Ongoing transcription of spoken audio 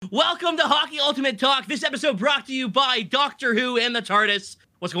Welcome to Hockey Ultimate Talk. This episode brought to you by Doctor Who and the TARDIS.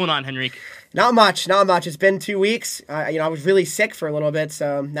 What's going on, Henreek? Not much. It's been 2 weeks. I was really sick for a little bit,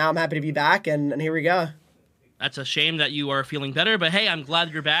 so now I'm happy to be back, and here we go. That's a shame that you are feeling better, but hey, I'm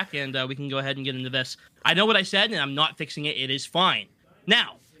glad you're back, and we can go ahead and get into this. I know what I said, and I'm not fixing it. It is fine.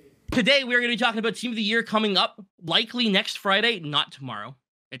 Now, today we're going to be talking about Team of the Year coming up, likely next Friday, not tomorrow.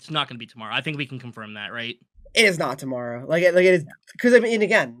 It's not going to be tomorrow. I think we can confirm that, right? It is not tomorrow. It is, because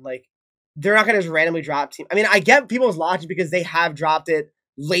again, they're not going to just randomly drop team. I mean, I get people's logic because they have dropped it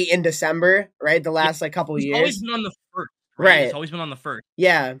late in December, right? The last couple of years. It's always been on the first, right? It's always been on the first.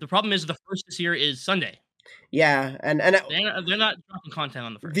 Yeah. The problem is the first this year is Sunday. Yeah, and they're not dropping content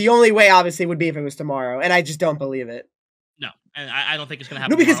on the first. The only way, obviously, would be if it was tomorrow, and I just don't believe it. No, and I don't think it's going to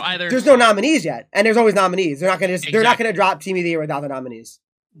happen tomorrow either. There's no nominees yet, and there's always nominees. They're not going to drop Team of the Year without the nominees.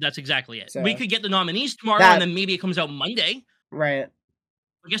 That's exactly it. So, we could get the nominees tomorrow, and then maybe it comes out Monday. Right.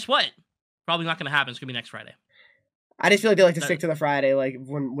 But guess what? Probably not going to happen. It's going to be next Friday. I just feel like they like to stick to the Friday,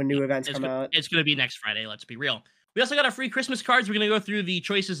 when new events come out. It's going to be next Friday, let's be real. We also got our free Christmas cards. We're going to go through the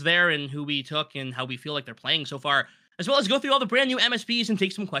choices there and who we took and how we feel like they're playing so far, as well as go through all the brand new MSPs and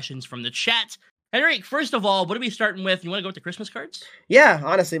take some questions from the chat. Henrik, first of all, what are we starting with? You want to go with the Christmas cards? Yeah,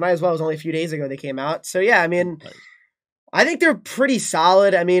 honestly, might as well. It was only a few days ago they came out. So yeah, I mean, I think they're pretty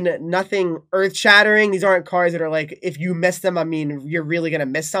solid. I mean, nothing earth-shattering. These aren't cards that are if you miss them, I mean, you're really going to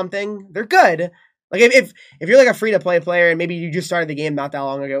miss something. They're good. If you're a free-to-play player and maybe you just started the game not that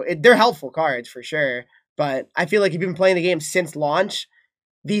long ago, they're helpful cards for sure. But I feel like if you've been playing the game since launch,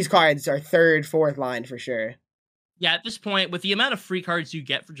 these cards are third, fourth line for sure. Yeah, at this point, with the amount of free cards you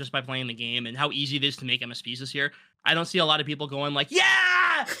get for just by playing the game and how easy it is to make MSPs this year, I don't see a lot of people going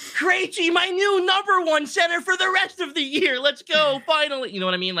yeah, Krejci, my new #1 center for the rest of the year. Let's go, finally. You know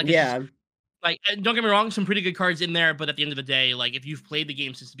what I mean? Yeah. Don't get me wrong, some pretty good cards in there, but at the end of the day, if you've played the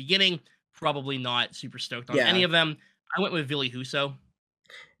game since the beginning, probably not super stoked on any of them. I went with Ville Husso.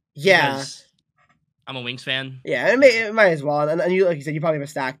 Yeah. I'm a Wings fan. Yeah, it might as well. And you, like you said, you probably have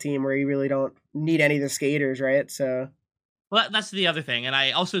a stacked team where you really don't need any of the skaters, right? So, well, that's the other thing. And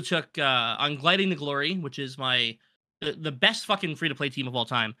I also took on Gliding to Glory, which is the best fucking free-to-play team of all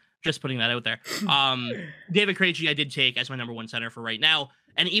time. Just putting that out there. David Krejci I did take as my #1 center for right now.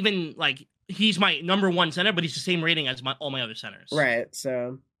 And even, he's my #1 center, but he's the same rating as all my other centers. Right,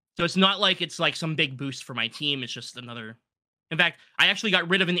 so it's not it's some big boost for my team. It's just another... In fact, I actually got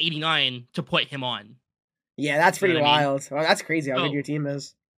rid of an 89 to put him on. Yeah, that's pretty wild. Well, that's crazy how good your team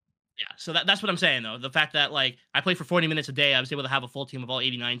is. Yeah, so that's what I'm saying, though. The fact that, I play for 40 minutes a day, I was able to have a full team of all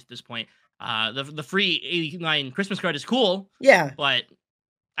 89s at this point. The free 89 Christmas card is cool. Yeah. But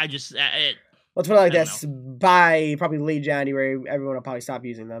I just... Let's put it like this. By probably late January, everyone will probably stop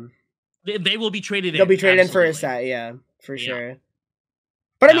using them. They will be traded in. They'll be traded in for a set, yeah, for sure.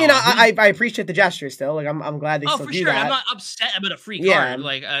 But I mean, I appreciate the gesture still. I'm glad they still do that. I'm not upset about a free card.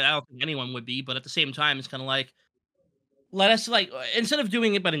 I don't think anyone would be. But at the same time, it's kind of let us instead of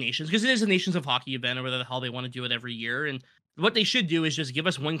doing it by the nations, because it is a Nations of Hockey event or whatever the hell they want to do it every year. And what they should do is just give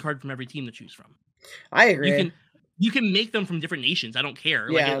us one card from every team to choose from. I agree. You can make them from different nations. I don't care.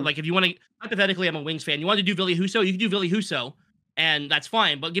 Yeah. If you want to, hypothetically, I'm a Wings fan. You want to do Ville Husso, you can do Ville Husso, and that's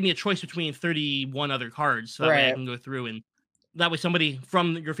fine. But give me a choice between 31 other cards, so that way I can go through and. That way somebody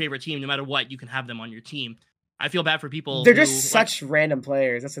from your favorite team, no matter what, you can have them on your team. I feel bad for people. They're just such random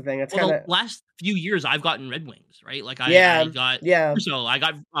players. That's the thing. That's the last few years I've gotten Red Wings, right? I got Russo, I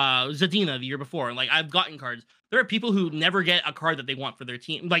got Zadina the year before. I've gotten cards. There are people who never get a card that they want for their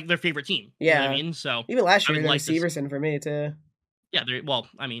team, their favorite team. Yeah. You know what I mean? So even last year, there was Severson for me too. Yeah,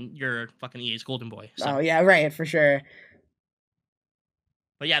 you're fucking EA's golden boy. So. Oh yeah, right, for sure.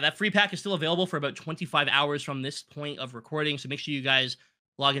 But yeah, that free pack is still available for about 25 hours from this point of recording. So make sure you guys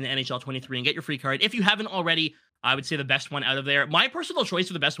log into NHL 23 and get your free card. If you haven't already, I would say the best one out of there. My personal choice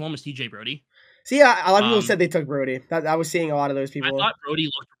for the best one was TJ Brody. See, yeah, a lot of people said they took Brody. I was seeing a lot of those people. I thought Brody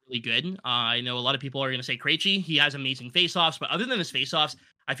looked really good. I know a lot of people are going to say Krejci. He has amazing face-offs. But other than his face-offs,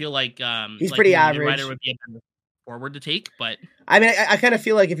 I feel like he's pretty average. Ryder would be a better forward to take, but I mean, I kind of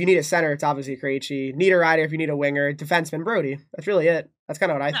feel like if you need a center, it's obviously Krejci. Need a rider if you need a winger, defenseman Brody. That's really it. That's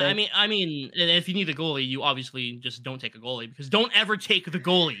kind of what I think. I mean, if you need a goalie, you obviously just don't take a goalie because don't ever take the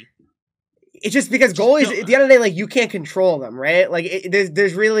goalie. It's just because goalies, at the end of the day, you can't control them, right?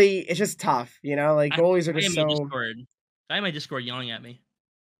 There's really, it's just tough, goalies are just so. I am my Discord yelling at me.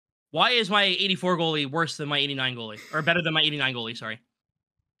 Why is my 84 goalie worse than my 89 goalie, or better than my 89 goalie? Sorry.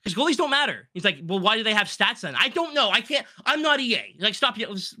 Because goalies don't matter. He's like, well, why do they have stats then? I don't know. I'm not EA. Stop.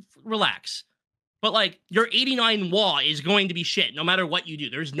 Relax. But, your 89 wall is going to be shit no matter what you do.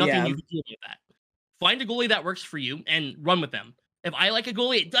 There's nothing you can do with that. Find a goalie that works for you and run with them. If I like a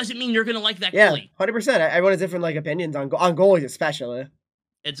goalie, it doesn't mean you're gonna like that Yeah, goalie. 100%. Everyone has different like opinions on goalies, especially.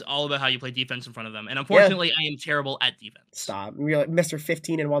 It's all about how you play defense in front of them. And unfortunately, I am terrible at defense. Stop. You're like Mr.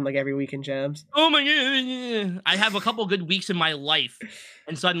 15-1 like every week in jams. Oh my god. I have a couple good weeks in my life.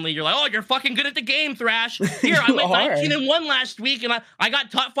 And suddenly you're like, oh, you're fucking good at the game, Thrash. Here, I went 19-1 last week and I got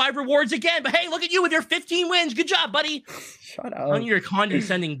top 5 rewards again. But hey, look at you with your 15 wins. Good job, buddy. Shut up. On your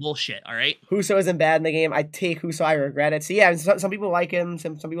condescending bullshit, all right? Husso isn't bad in the game. I take Husso. I regret it. So yeah, some people like him.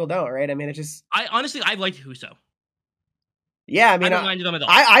 Some people don't, right? I mean, it's just... I liked Husso. Yeah, I mean, I don't mind them at all.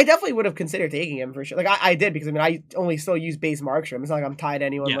 I definitely would have considered taking him for sure. Like, I did because, I mean, I only still use base Markstrom. It's not like I'm tied to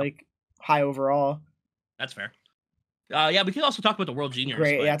anyone, like, high overall. That's fair. Yeah, we could also talk about the World Juniors.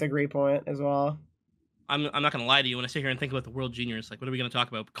 Great, yeah, that's a great point as well. I'm not going to lie to you. When I sit here and think about the World Juniors, like, what are we going to talk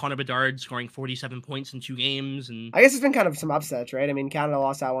about? Connor Bedard scoring 47 points in 2 games. And I guess it's been kind of some upsets, right? I mean, Canada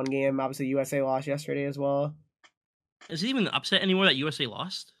lost that one game. Obviously, USA lost yesterday as well. Is it even an upset anymore that USA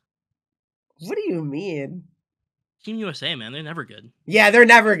lost? What do you mean? Team USA, man, they're never good. Yeah, they're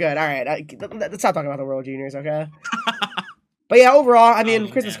never good. All right, let's stop talking about the World Juniors, okay? But yeah, overall, I mean,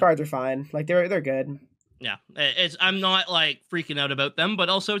 Christmas cards are fine. Like, they're good. Yeah, I'm not like freaking out about them, but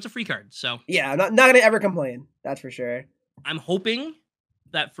also it's a free card, so yeah, I'm not gonna ever complain. That's for sure. I'm hoping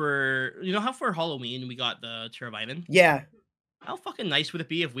that for how for Halloween we got the Teravainen. Yeah. How fucking nice would it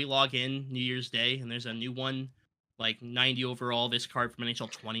be if we log in New Year's Day and there's a new one, like 90 overall, this card from NHL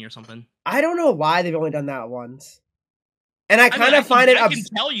 20 or something? I don't know why they've only done that once. And I kind of find it... I can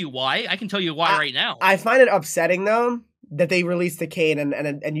tell you why. I can tell you why right now. I find it upsetting, though, that they released the Kane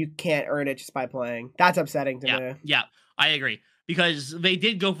and you can't earn it just by playing. That's upsetting to me. Yeah, I agree. Because they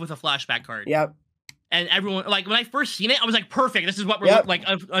did go with a flashback card. Yep. And everyone, like, when I first seen it, I was like, perfect. This is what we're like,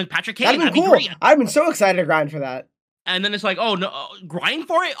 Patrick Kane. That'd be cool. Great. I've been so excited to grind for that. And then it's like, oh, no, grind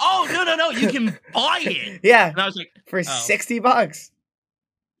for it? Oh, no, you can buy it. Yeah. And I was like, for $60.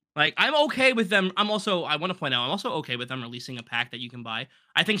 Like, I'm okay with them. I want to point out, I'm also okay with them releasing a pack that you can buy.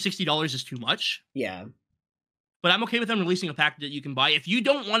 I think $60 is too much. Yeah. But I'm okay with them releasing a pack that you can buy if you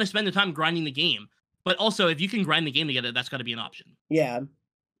don't want to spend the time grinding the game. But also, if you can grind the game together, that's got to be an option. Yeah.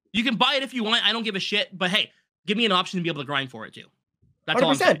 You can buy it if you want. I don't give a shit. But hey, give me an option to be able to grind for it too. That's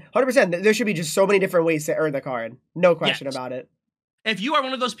 100%. 100%. There should be just so many different ways to earn the card. No question about it. If you are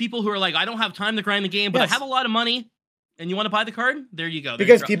one of those people who are like, I don't have time to grind the game, but I have a lot of money, and you want to buy the card, there you go.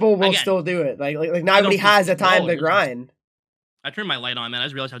 Because people will still do it. Like not everybody has the time to grind. I turned my light on, man. I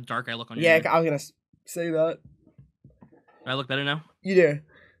just realized how dark I look on your Yeah, I was going to say that. Do I look better now? You do.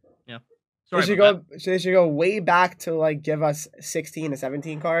 Yeah. They should go way back to like give us 16 to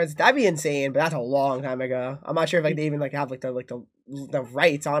 17 cards. That'd be insane, but that's a long time ago. I'm not sure if like they even like have like the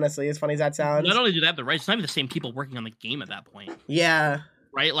rights, honestly, as funny as that sounds. Not only do they have the rights, it's not even the same people working on the game at that point. Yeah.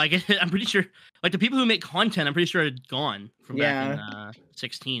 Right? Like, I'm pretty sure, like, the people who make content, I'm pretty sure are gone from back in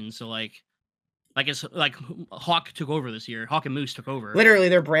 16. So, like it's like Hawk took over this year. Hawk and Moose took over. Literally,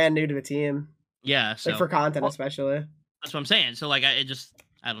 they're brand new to the team. Yeah. So, like for content, especially. That's what I'm saying. So, like, I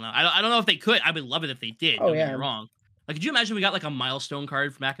don't know. I don't know if they could. I would love it if they did. Don't get me wrong. Like, could you imagine we got, like, a milestone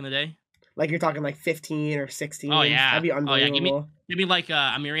card from back in the day? Like, you're talking, like, 15 or 16. Oh, yeah. That'd be unbelievable. Oh, yeah. Give me like,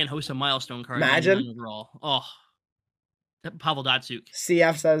 a Marian Hossa milestone card. Imagine. Oh. Pavel Datsyuk.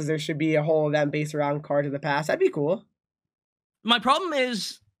 CF says there should be a whole event based around cards of the past. That'd be cool. My problem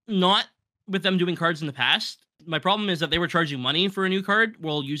is not with them doing cards in the past. My problem is that they were charging money for a new card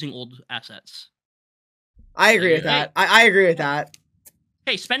while using old assets. I agree with that. I agree with that.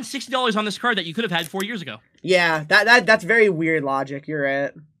 Hey, spend $60 on this card that you could have had 4 years ago. Yeah, that's very weird logic. You're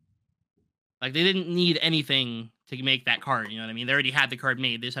right. Like, they didn't need anything to make that card, you know what I mean? They already had the card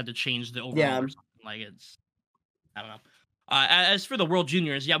made. They just had to change the overall or something. Like, I don't know. As for the World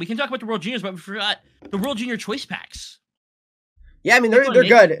Juniors, we can talk about the World Juniors, but we forgot the World Junior choice packs. Yeah, I mean, they're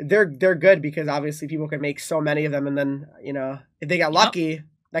good. They're good because obviously people can make so many of them, and then, if they got lucky,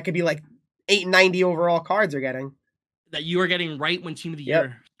 that could be like 890 overall cards they're getting. That you are getting right when Team of the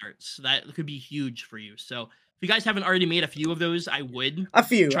Year starts. That could be huge for you. So if you guys haven't already made a few of those, I would. A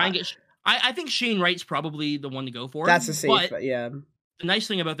few. Try and get... I think Shane Wright's probably the one to go for. That's a safe, but yeah. The nice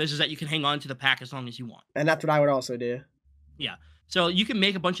thing about this is that you can hang on to the pack as long as you want. And that's what I would also do. Yeah. So you can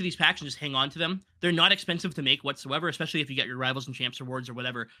make a bunch of these packs and just hang on to them. They're not expensive to make whatsoever, especially if you get your Rivals and Champs rewards or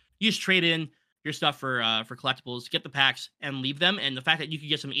whatever. You just trade in your stuff for collectibles, get the packs, and leave them. And the fact that you could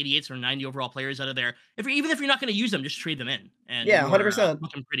get some 88s or 90 overall players out of there, even if you're not going to use them, just trade them in. And 100%.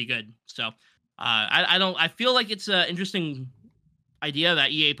 Looking pretty good. So I feel like it's an interesting idea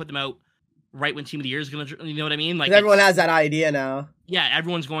that EA put them out right when Team of the Year is going to, you know what I mean? Like everyone has that idea now. Yeah,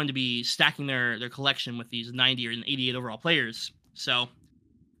 everyone's going to be stacking their collection with these 90 or 88 overall players. So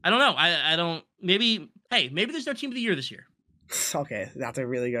I don't know. I don't. Maybe there's no Team of the Year this year. Okay, that's a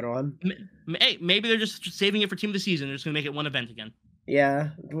really good one. Hey, maybe they're just saving it for team of the season. They're just gonna make it one event again. Yeah,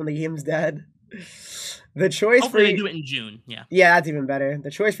 when the game's dead. The choice Hopefully for they do it in June. Yeah. Yeah, that's even better.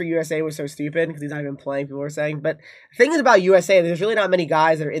 The choice for USA was so stupid because he's not even playing, people were saying. But the thing is about USA, there's really not many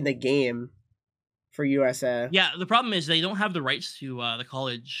guys that are in the game for USA. Yeah, the problem is they don't have the rights to the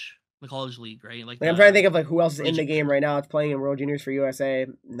college league, right? Like I'm trying to think of like who else is in the game right now. It's playing in World Juniors for USA.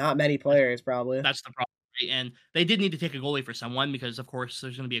 Not many players, probably. That's the problem. Right? And they did need to take a goalie for someone because, of course,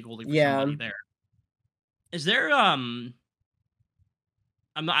 there's going to be a goalie for somebody there. Is there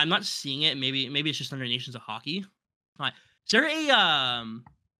I'm not seeing it. Maybe it's just under Nations of Hockey. Is there a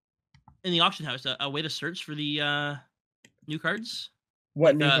in the auction house a way to search for the new cards?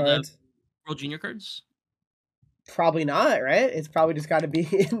 What new cards? The World Junior cards? Probably not, right? It's probably just got to be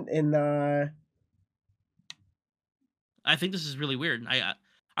in the. I think this is really weird.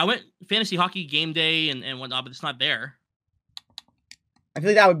 I went fantasy hockey game day and whatnot, but it's not there. I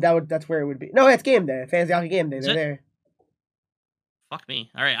feel like that's where it would be. No, it's game day. Fantasy hockey game day. They're there. Fuck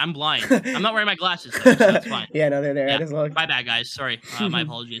me. All right, I'm blind. I'm not wearing my glasses, though, so that's fine. Yeah, no, they're there. Yeah, I just looked. My bad, guys. Sorry. My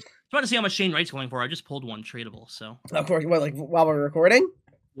apologies. Just want to see how much Shane Wright's going for. I just pulled one tradable, so. Of course. What, like while we're recording?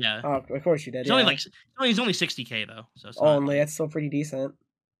 Yeah. Oh, of course you did. He's only 60K though, so it's only that's still pretty decent.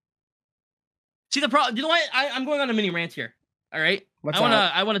 See the problem? You know what? I'm going on a mini rant here. All right.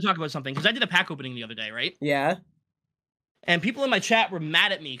 I want to talk about something because I did a pack opening the other day, right? Yeah. And people in my chat were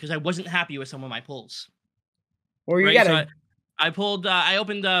mad at me because I wasn't happy with some of my pulls. What were you getting? So I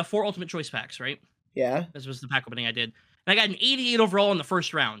opened 4 Ultimate Choice packs, right? Yeah. This was the pack opening I did. And I got an 88 overall in the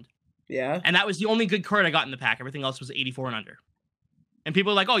first round. Yeah. And that was the only good card I got in the pack. Everything else was 84 and under. And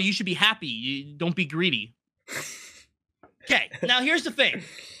people are like, oh, you should be happy. You don't be greedy. Okay, now here's the thing.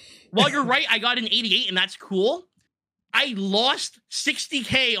 While you're right, I got an 88 and that's cool. I lost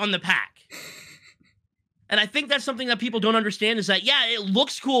 60K on the pack. And I think that's something that people don't understand is that, yeah, it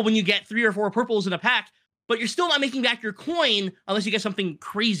looks cool when you get 3 or 4 purples in a pack, but you're still not making back your coin unless you get something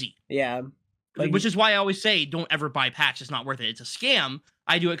crazy. Yeah. Which is why I always say, don't ever buy packs. It's not worth it. It's a scam.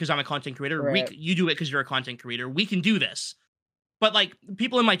 I do it because I'm a content creator. Right. You do it because you're a content creator. We can do this. But like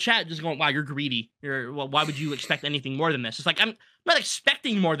people in my chat just going, wow, you're greedy. Why would you expect anything more than this? It's like, I'm not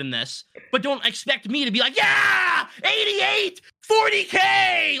expecting more than this, but don't expect me to be like, yeah, 88,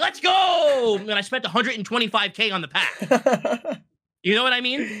 40K, let's go. And I spent 125K on the pack. You know what I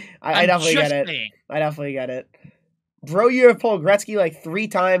mean? I definitely get it. Saying. I definitely get it. Bro, you have pulled Gretzky like 3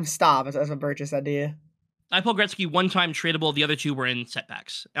 times. Stop. That's what Birch said to you. I pulled Gretzky 1 time tradable. The other 2 were in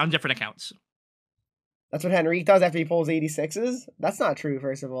setbacks on different accounts. That's what Henreek does after he pulls 86s? That's not true,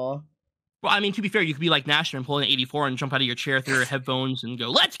 first of all. Well, I mean, to be fair, you could be like Nashner and pull an 84 and jump out of your chair through your headphones and go,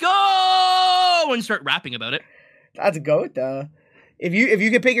 let's go! And start rapping about it. That's GOAT, though. If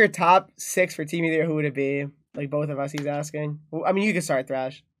you could pick your top 6 for Team of the Year, who would it be? Like both of us, he's asking. I mean, you could start,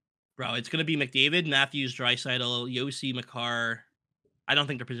 Thrash. Bro, it's going to be McDavid, Matthews, Draisaitl, Yossi, Makar. I don't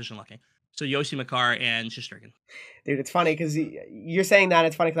think they're position locking. So Yossi, Makar, and Shesterkin. Dude, it's funny because you're saying that.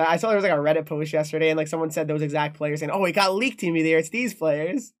 It's funny because I saw there was like a Reddit post yesterday and like someone said those exact players saying, "Oh, it got leaked Team of the Year. It's these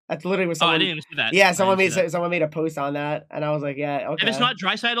players." That's literally what someone. Oh, I didn't even see that. Yeah, someone made a post on that, and I was like, "Yeah, okay." If it's not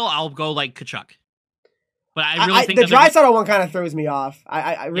Draisaitl, I'll go like Kachuk. But I really think the Draisaitl one kind of throws me off.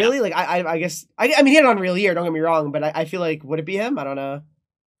 I really like. I guess. I mean, he had an unreal year. Don't get me wrong, but I feel like would it be him? I don't know.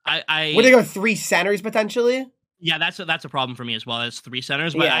 Would they go 3 centers potentially? Yeah, that's a problem for me as well. It's 3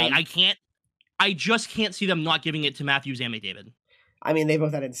 centers, but yeah. I can't. I just can't see them not giving it to Matthews and McDavid. I mean, they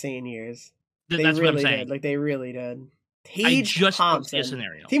both had insane years. That's really what I'm saying. Like, they really did. Tage Thompson. A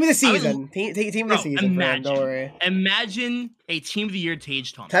scenario. Team of the season. Team of the season. Don't worry. Imagine a Team of the Year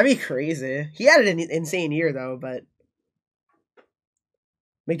Tage Thompson. That'd be crazy. He had an insane year, though, but...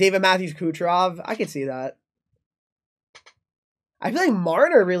 McDavid, Matthews, Kucherov. I could see that. I feel like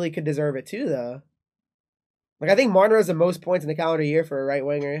Marner really could deserve it, too, though. Like, I think Marner has the most points in the calendar year for a right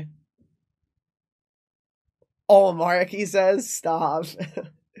winger. Oh, Mark, he says, stop.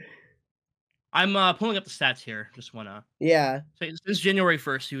 I'm pulling up the stats here. Just wanna. Yeah. So since January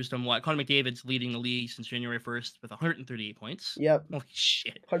 1st, he was done what? Connor McDavid's leading the league since January 1st with 138 points. Yep. Holy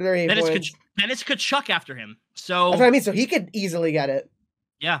shit. 138 points. Then it's Kachuk after him. So that's what I mean. So he could easily get it.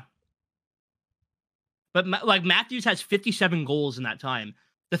 Yeah. But like Matthews has 57 goals in that time.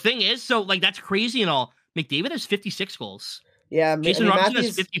 The thing is, so like that's crazy and all. McDavid has 56 goals. Yeah. Jason Robinson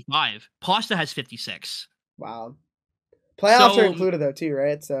has 55. Pasta has 56. Wow. Playoffs are included though too,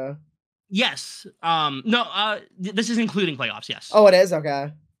 right? So yes. No, this is including playoffs, yes. Oh, it is?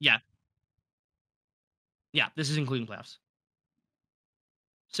 Okay. Yeah. Yeah, this is including playoffs.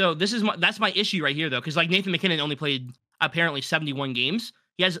 So that's my issue right here though, because like Nathan McKinnon only played apparently 71 games.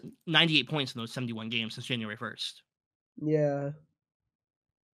 He has 98 points in those 71 games since January 1st. Yeah.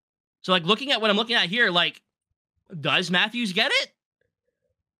 So like looking at what I'm looking at here, like, does Matthews get it?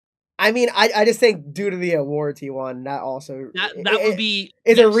 I mean, I just think due to the awards he won, that also That would be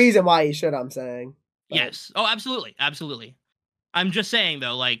is a reason why he should. I'm saying. But. Yes. Oh, absolutely, absolutely. I'm just saying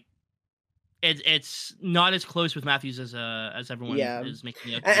though, like it's not as close with Matthews as everyone is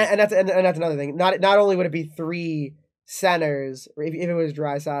making it. And that's another thing. Not only would it be 3 centers, or if it was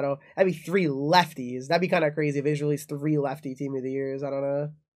Draisaitl, that'd be 3 lefties. That'd be kind of crazy if it was released 3 lefty team of the years. I don't know.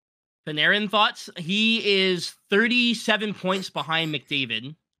 Panarin thoughts? He is 37 points behind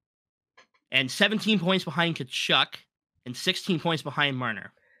McDavid, and 17 points behind Kachuk, and 16 points behind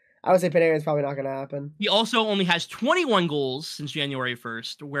Marner. I would say Panarin's probably not going to happen. He also only has 21 goals since January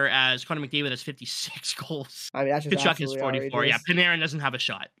 1st, whereas Connor McDavid has 56 goals. I mean, that's just Kachuk is 44. Outrageous. Yeah, Panarin doesn't have a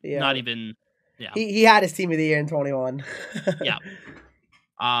shot. Yeah. Not even. Yeah. He had his team of the year in 21. Yeah.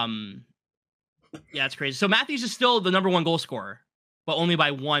 Yeah, it's crazy. So Matthews is still the number 1 goal scorer, but only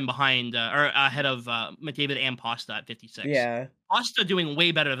by 1 behind or ahead of McDavid and Pasta at 56. Yeah. Pasta doing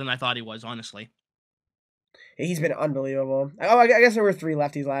way better than I thought he was, honestly. He's been unbelievable. Oh, I guess there were 3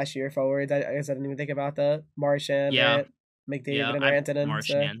 lefties last year forwards. I guess I didn't even think about that. Marchand, right? McDavid, and Rantanen.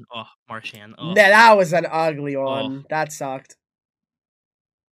 Marchand. So. Marchand. Oh. Yeah, that was an ugly one. Oh. That sucked.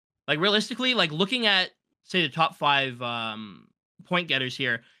 Like, realistically, like, looking at, say, the top 5 point getters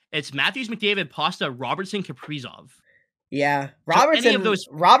here, it's Matthews, McDavid, Pasta, Robertson, Kaprizov. Yeah. Robertson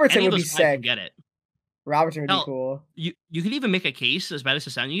would be sick. Get it. Robertson would be cool. You could even make a case, as bad as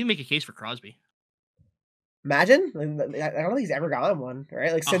it sounds, you can make a case for Crosby. Imagine. I don't think he's ever gotten one,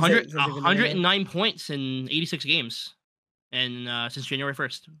 right? Like 109 points in 86 games, and since January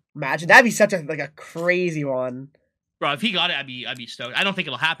 1st. Imagine that'd be such a crazy one, bro. If he got it, I'd be stoked. I don't think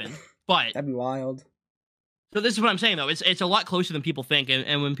it'll happen, but that'd be wild. So this is what I'm saying though. It's a lot closer than people think,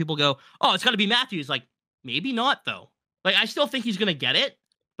 and when people go, "Oh, it's got to be Matthews," like maybe not though. Like I still think he's gonna get it,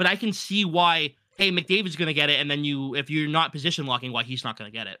 but I can see why. Hey, McDavid's gonna get it, and then if you're not position locking, why he's not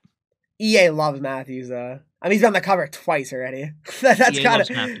gonna get it. EA loves Matthews, though. I mean, he's been on the cover twice already. That's kind of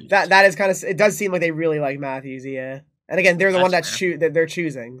that is kind of. It does seem like they really like Matthews, yeah. And again, they're the one that they're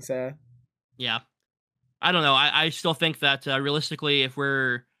choosing. So yeah, I don't know. I still think that realistically, if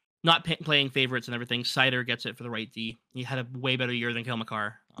we're not playing favorites and everything, Seider gets it for the right D. He had a way better year than Cale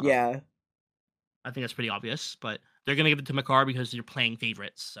Makar. Yeah, I think that's pretty obvious, but they're gonna give it to Makar because you're playing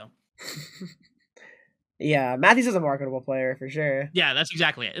favorites. So. Yeah, Matthews is a marketable player for sure. Yeah, that's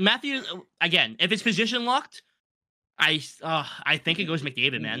exactly it. Matthews, again, if it's position locked, I think it goes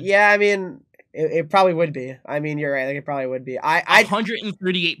McDavid, man. Yeah, I mean, it probably would be. I mean, you're right. Like it probably would be.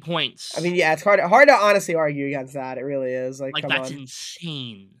 138 points. I mean, yeah, it's hard to honestly argue against that. It really is. Like that's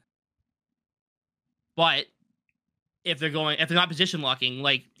insane. But if they're not position locking,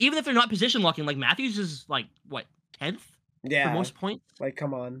 like even if they're not position locking, like Matthews is like what 10th? Yeah, for most points. Like,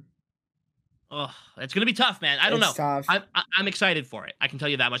 come on. Oh, it's gonna be tough, man. I don't know. Tough. I'm excited for it. I can tell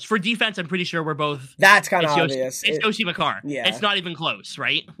you that much. For defense, I'm pretty sure we're both. That's kind of obvious. It's Josi Makar. Yeah, it's not even close,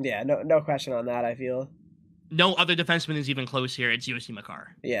 right? Yeah, no question on that. I feel no other defenseman is even close here. It's Josi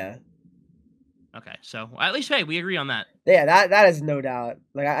Makar. Yeah. Okay, so at least we agree on that. Yeah, that is no doubt.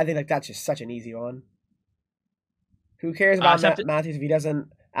 Like I think like that's just such an easy one. Who cares about Matthews if he doesn't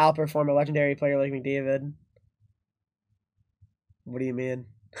outperform a legendary player like McDavid? What do you mean?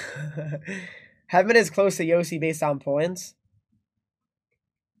 Hedman is close to Josi based on points.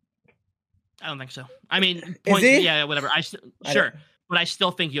 I don't think so. I mean, points. Yeah, whatever. Sure, but I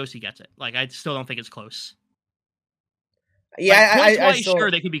still think Josi gets it. Like, I still don't think it's close. Yeah, like, I still,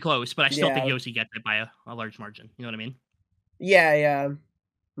 sure they could be close, but I still think Josi gets it by a large margin. You know what I mean? Yeah. I'm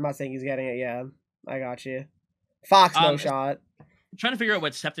not saying he's getting it. Yeah, I got you. Fox, no shot. I'm trying to figure out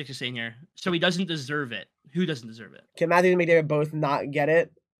what Septic is saying here. So he doesn't deserve it. Who doesn't deserve it? Can Matthews and McDavid both not get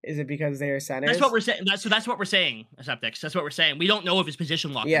it? Is it because they are centers? That's what we're saying. That's what we're saying, Septic. That's what we're saying. We don't know if it's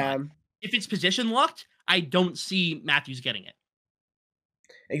position locked. Yeah. Or not. If it's position locked, I don't see Matthews getting it.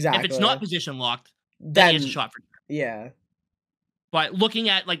 Exactly. If it's not position locked, then he has a shot for sure. Yeah. But looking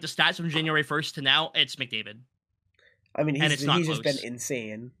at like the stats from January 1st to now, it's McDavid. I mean, he's just been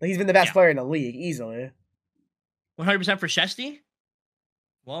insane. He's been the best player in the league, easily. 100% for Shesty.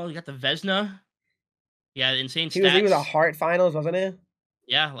 Well, you got the Vezina. Yeah, insane stats. He was a Hart Finals, wasn't he?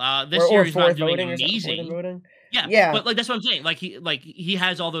 Yeah, this year he's not doing amazing. Yeah, but like that's what I'm saying. Like he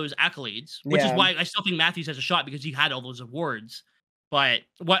has all those accolades, which is why I still think Matthews has a shot because he had all those awards. But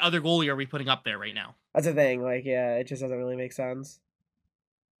what other goalie are we putting up there right now? That's the thing. Like, yeah, it just doesn't really make sense.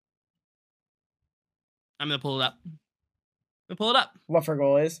 I'm gonna pull it up. What for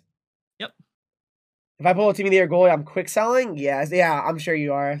goalies? Yep. If I pull a team of the year goalie, I'm quick selling. Yeah, I'm sure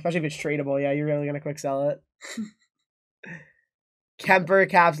you are. Especially if it's tradable. Yeah, you're really gonna quick sell it. Kemper,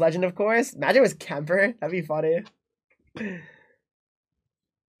 Caps legend, of course. Imagine it was Kemper. That'd be funny.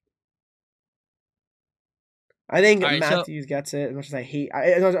 I think All right, Matthews gets it as much as I hate,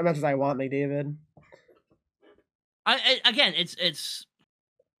 as much as I want McDavid. Again, it's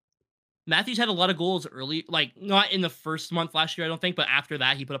Matthews had a lot of goals early, like not in the first month last year, I don't think, but after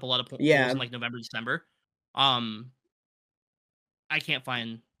that he put up a lot of goals in like November, December. I can't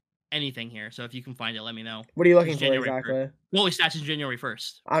find anything here, so if you can find it, let me know. What are you looking for exactly? Goalie stats is January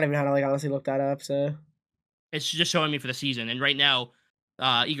 1st. I don't even know how to like honestly look that up. So it's just showing me for the season, and right now,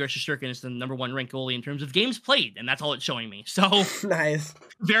 Igor Shesterkin is the number 1 ranked goalie in terms of games played, and that's all it's showing me. So nice,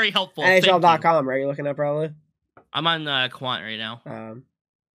 very helpful. NHL.com, right? You're looking at probably. I'm on Quant right now.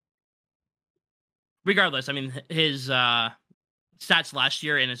 Regardless, I mean his stats last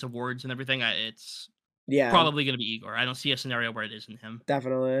year and his awards and everything, it's probably going to be Igor. I don't see a scenario where it isn't him.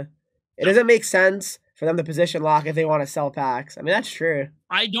 Definitely. It doesn't make sense for them to position lock if they want to sell packs. I mean, that's true.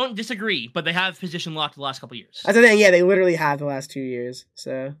 I don't disagree, but they have position locked the last couple of years. That's the thing. Yeah, they literally have the last 2 years.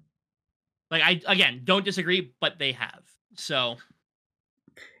 So, like, I don't disagree, but they have. So,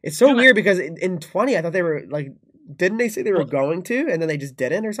 it's so weird because in 20, I thought they were like, didn't they say they were going to, and then they just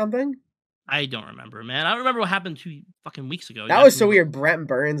didn't or something? I don't remember, man. I don't remember what happened 2 fucking weeks ago. That was so weird. Brent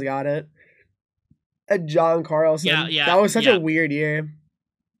Burns got it. John Carlson. Yeah. That was such a weird year.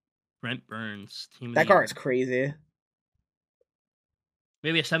 Brent Burns. That car is crazy.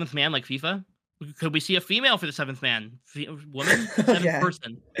 Maybe a 7th man like FIFA? Could we see a female for the 7th man? Woman? 7th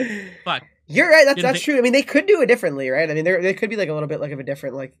person. Fuck. You're right. That's true. I mean, they could do it differently, right? I mean, they could be like a little bit like of a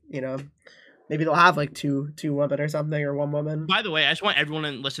different, like, you know, maybe they'll have like two women or something, or one woman. By the way, I just want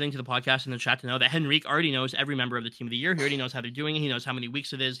everyone listening to the podcast in the chat to know that Henreek already knows every member of the Team of the Year. He already knows how they're doing it. He knows how many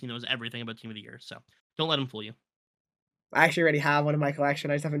weeks it is. He knows everything about Team of the Year. So don't let him fool you. I actually already have one in my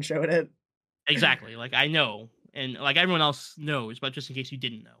collection. I just haven't showed it. Exactly. Like, I know. And like everyone else knows, but just in case you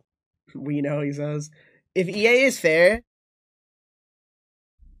didn't know. We know, he says. If EA is fair,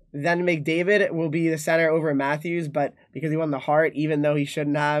 then McDavid will be the center over Matthews, but because he won the Hart, even though he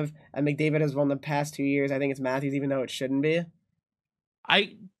shouldn't have, and McDavid has won the past 2 years, I think it's Matthews, even though it shouldn't be.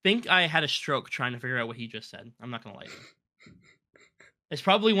 I think I had a stroke trying to figure out what he just said. I'm not going to lie to you. It's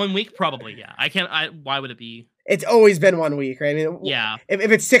probably 1 week? Probably, yeah. Why would it be? It's always been 1 week, right? I mean, yeah.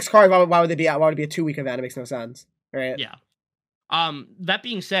 If it's 6 cards, why would it be a 2-week event? It makes no sense, right? Yeah. That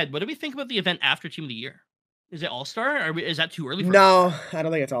being said, what do we think about the event after Team of the Year? Is it All-Star, or is that too early for No, I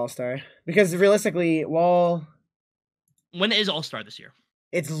don't think it's All-Star. Because realistically, well... When is All-Star this year?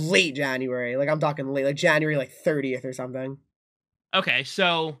 It's late January. Like, I'm talking late, like January, like 30th or something. Okay,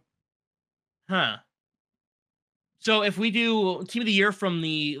 so... So if we do Team of the Year from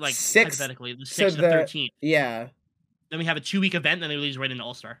the, like, hypothetically, the 6th to the 13th. Yeah. Then we have a 2-week event, then it leads right into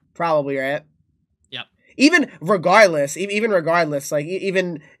All-Star. Probably, right? Yep. Even regardless, like,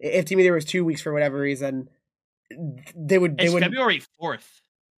 even if Team of the Year was 2 weeks for whatever reason, they would... It's February 4th.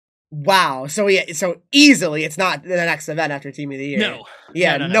 Wow. So easily it's not the next event after Team of the Year. No.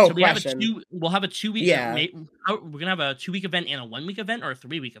 Yeah, no so question. We'll have a 2-week... Yeah. We're going to have a 2-week event and a 1-week event, or a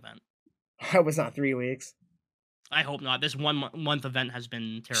 3-week event? I hope it's not 3 weeks. I hope not. This 1 month event has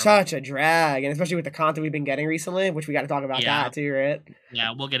been terrible. Such a drag, and especially with the content we've been getting recently, which we got to talk about that too, right?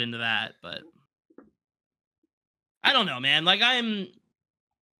 Yeah, we'll get into that, but I don't know, man. Like, I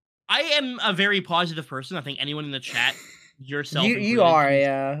am a very positive person. I think anyone in the chat, yourself, you are,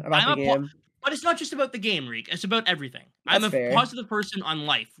 yeah, about the game. But it's not just about the game, Reek. It's about everything. I'm a positive person on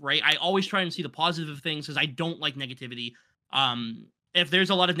life, right? I always try and see the positive things because I don't like negativity. If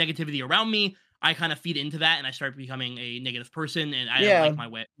there's a lot of negativity around me, I kind of feed into that and I start becoming a negative person, and I don't like my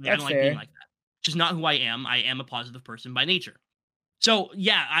way. I don't like being like that. It's just not who I am. I am a positive person by nature. So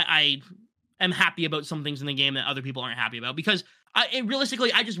yeah, I am happy about some things in the game that other people aren't happy about because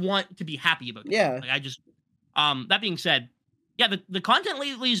realistically, I just want to be happy about them. Yeah. Like, I just, that being said, yeah, the content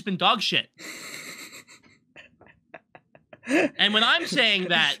lately has been dog shit. And when I'm saying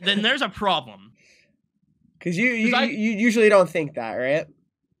that, then there's a problem. Because you usually don't think that, right?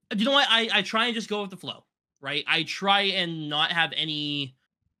 You know what? I try and just go with the flow, right? I try and not have any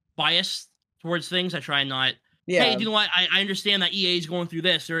bias towards things. I try and not, hey, you know what? I understand that EA is going through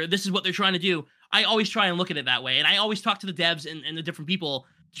this, or this is what they're trying to do. I always try and look at it that way. And I always talk to the devs and the different people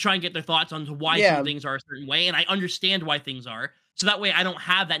to try and get their thoughts on why some things are a certain way. And I understand why things are. So that way I don't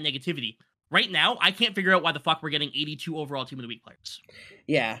have that negativity. Right now, I can't figure out why the fuck we're getting 82 overall Team of the Week players.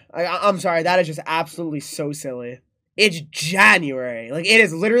 Yeah, I'm sorry. That is just absolutely so silly. It's January. Like, it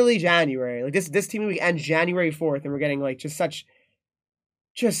is literally January. Like, this Team of the Week ends January 4th, and we're getting, like, just such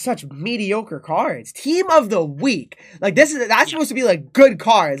just such mediocre cards. Team of the week. Like that's supposed to be like good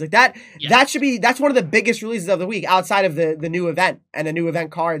cards. Like that's one of the biggest releases of the week outside of the new event and the new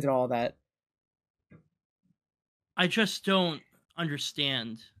event cards and all that. I just don't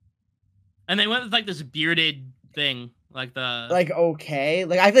understand. And they went with like this bearded thing, okay.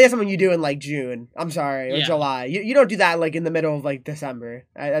 Like I feel like that's something you do in like June. I'm sorry, or July. You don't do that like in the middle of like December.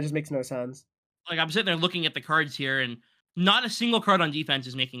 That just makes no sense. Like I'm sitting there looking at the cards here and not a single card on defense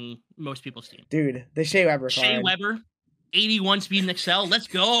is making most people's team. Dude, the Shea Weber card. Shea Weber, 81 speed and excel. Let's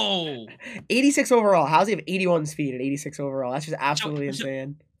go. 86 overall. How's he have 81 speed and 86 overall? That's just absolutely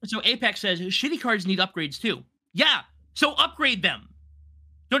insane. So Apex says shitty cards need upgrades too. Yeah, so upgrade them.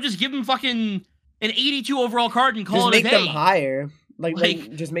 Don't just give them fucking an 82 overall card and call it a day. Just make them higher.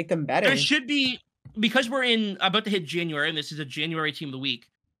 Like just make them better. There should be, because we're about to hit January, and this is a January team of the week,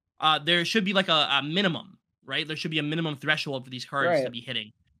 there should be like a minimum. Right, there should be a minimum threshold for these cards to be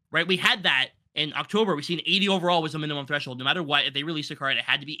hitting. Right, we had that in October. We seen 80 overall was a minimum threshold. No matter what, if they released a card, it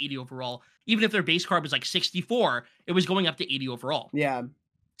had to be 80 overall. Even if their base card was like 64, it was going up to 80 overall. Yeah.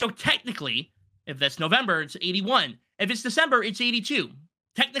 So technically, if that's November, it's 81. If it's December, it's 82.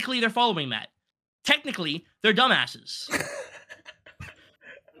 Technically, they're following that. Technically, they're dumbasses.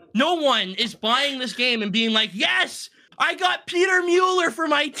 No one is buying this game and being like, yes, I got Peter Mueller for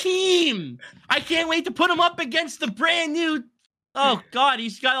my team. I can't wait to put him up against the brand new. Oh, God,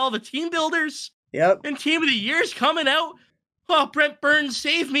 he's got all the team builders. Yep. And Team of the Year's coming out. Oh, Brent Burns,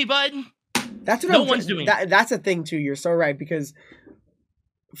 save me, bud. That's what one's doing. That's a thing, too. You're so right. Because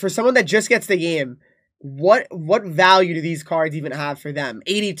for someone that just gets the game, what value do these cards even have for them?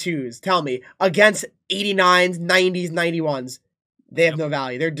 82s, tell me. Against 89s, 90s, 91s. They have no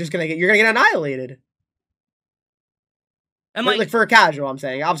value. They're just going to you're going to get annihilated. And like for a casual, I'm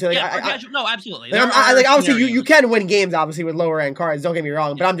saying obviously, no, absolutely. Obviously, you can win games obviously with lower end cards. Don't get me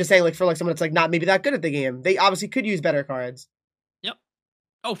wrong, but I'm just saying like for like someone that's like not maybe that good at the game, they obviously could use better cards. Yep.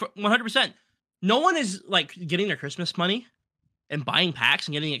 Oh, 100%. No one is like getting their Christmas money and buying packs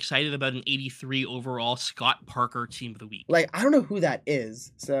and getting excited about an 83 overall Scott Parker team of the week. Like I don't know who that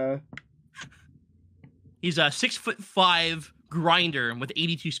is. So he's a 6'5" grinder with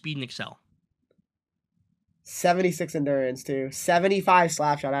 82 speed and excel. 76 endurance too. 75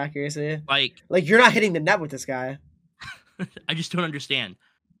 slap shot accuracy. Like you're not hitting the net with this guy. I just don't understand.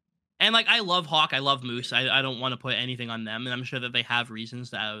 And like I love Hawk, I love Moose. I don't want to put anything on them, and I'm sure that they have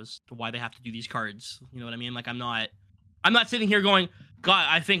reasons as to why they have to do these cards. You know what I mean? Like I'm not sitting here going, God,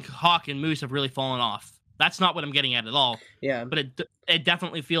 I think Hawk and Moose have really fallen off. That's not what I'm getting at all. Yeah. But it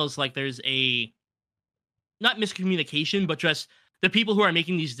definitely feels like there's a not miscommunication, but just the people who are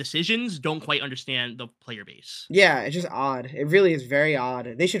making these decisions don't quite understand the player base. Yeah, it's just odd. It really is very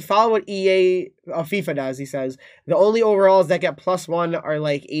odd. They should follow what FIFA does, he says. The only overalls that get +1 are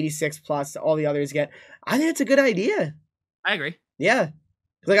like 86 plus, all the others get. I think it's a good idea. I agree. Yeah.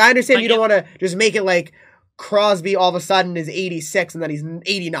 Like, I understand you don't want to just make it like Crosby all of a sudden is 86 and then he's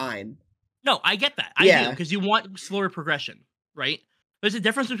 89. No, I get that. I do, because you want slower progression, right? There's a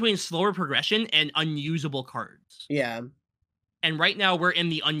difference between slower progression and unusable cards. Yeah. And right now, we're in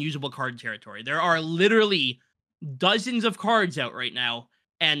the unusable card territory. There are literally dozens of cards out right now.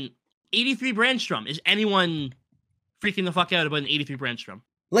 And 83 Brandstrom. Is anyone freaking the fuck out about an 83 Brandstrom?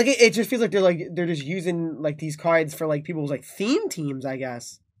 Like, it just feels like they're just using, like, these cards for, like, people's, like, theme teams, I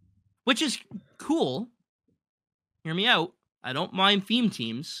guess. Which is cool. Hear me out. I don't mind theme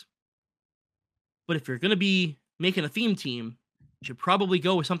teams. But if you're going to be making a theme team, you should probably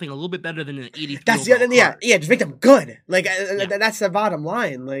go with something a little bit better than an 83. That's just make them good. Like that's the bottom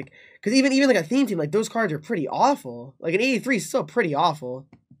line. Like because even like a theme team, like those cards are pretty awful. Like an 83 is still pretty awful.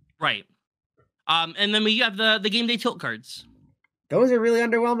 Right. And then we have the game day tilt cards. Those are really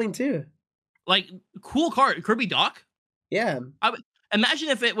underwhelming too. Like cool card, Kirby Doc. Yeah. Imagine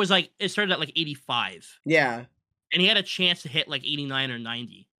if it was like it started at like 85. Yeah. And he had a chance to hit like 89 or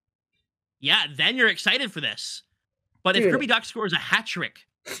 90. Yeah, then you're excited for this. But if Kirby Doc scores a hat trick,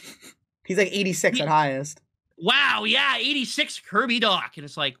 he's like 86 at highest. Wow, yeah, 86 Kirby Doc, and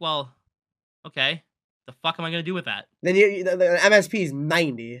it's like, well, okay, the fuck am I gonna do with that? Then the MSP is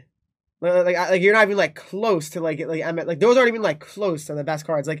 90. Like you're not even like close to like those aren't even like close to the best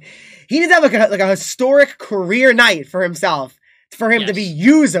cards. Like he needs to have like a historic career night for himself for him to be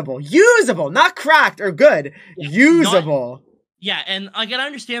usable, not cracked or good, usable. And like I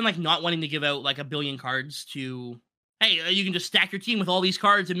understand like not wanting to give out like a billion cards to. Hey, you can just stack your team with all these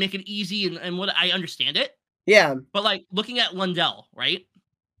cards and make it easy, and what I understand it. Yeah. But, like, looking at Lundell, right?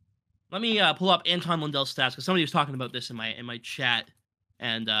 Let me pull up Anton Lundell's stats, because somebody was talking about this in my chat,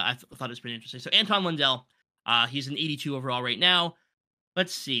 and I thought it was pretty interesting. So, Anton Lundell, he's an 82 overall right now.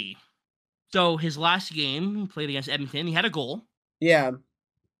 Let's see. So his last game, he played against Edmonton. He had a goal. Yeah.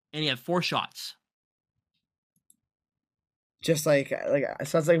 And he had 4 shots. Just so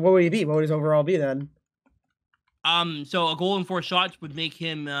it's like, what would he be? What would his overall be then? So a goal and 4 shots would make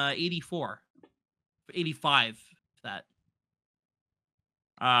him 84, 85. That.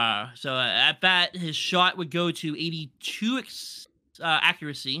 So at bat, his shot would go to 82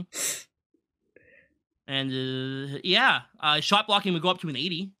 accuracy, and shot blocking would go up to an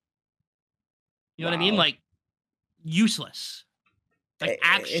 80. You know what I mean? Like useless. Like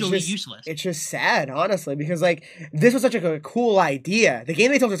actually useless. It's just sad, honestly, because like this was such a cool idea. The game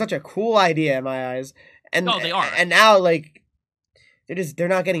they told was such a cool idea in my eyes, and they are. And now like they're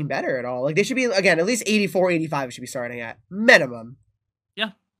not getting better at all. Like they should be again at least 84, 85 should be starting at minimum.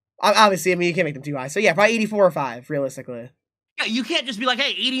 Yeah. Obviously, I mean you can't make them too high. So yeah, probably 84 or 5 realistically. Yeah, you can't just be like,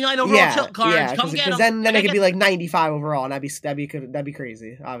 hey, 89 overall tilt cards, come get them. Because then it could be like 95 overall, and that'd be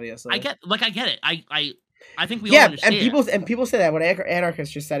crazy. Obviously, I get it. I think we all understand. And people say that what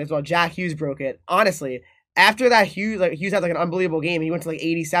Anarchist just said as well. Jack Hughes broke it. Honestly, after that Hughes had like an unbelievable game. He went to like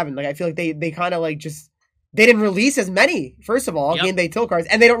 87. Like I feel like they kind of like just they didn't release as many. First of all, game day tilt cards,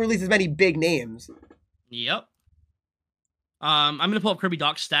 and they don't release as many big names. Yep. I'm gonna pull up Kirby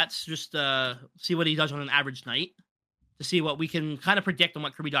Doc's stats just see what he does on an average night to see what we can kind of predict on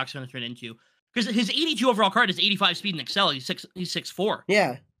what Kirby Doc's gonna turn into. Because his 82 overall card is 85 speed and Excel. He's 6'4".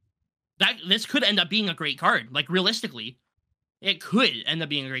 Yeah. This could end up being a great card. Like, realistically, it could end up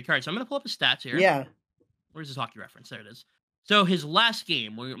being a great card. So I'm going to pull up his stats here. Yeah. Where's his hockey reference? There it is. So his last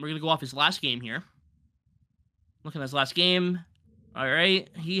game, we're going to go off his last game here. Looking at his last game. All right.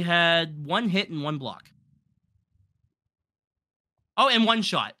 He had 1 hit and 1 block. Oh, and 1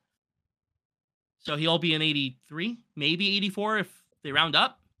 shot. So he'll be an 83, maybe 84 if they round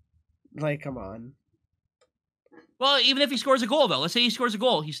up. Like, come on. Well, even if he scores a goal, though. Let's say he scores a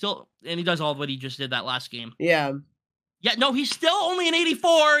goal. He does all of what he just did that last game. Yeah. Yeah, no, he's still only an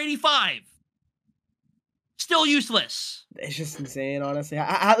 84, 85. Still useless. It's just insane, honestly.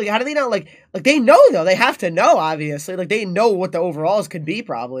 How do they not, like, they know, though. They have to know, obviously. Like, they know what the overalls could be,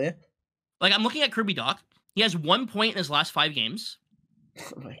 probably. Like, I'm looking at Kirby Doc. He has 1 point in his last 5 games.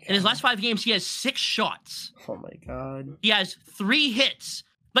 Oh, my God. In his last 5 games, he has 6 shots. Oh, my God. He has 3 hits.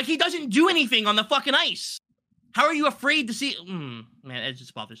 Like, he doesn't do anything on the fucking ice. How are you afraid to see? Man, it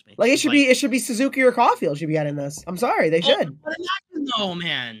just bothers me. Like it should be Suzuki or Caulfield should be getting this. I'm sorry, they should. But imagine though,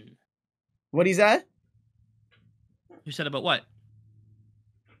 man. What he said? You said about what?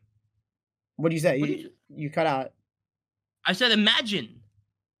 What do you say? You cut out. I said imagine.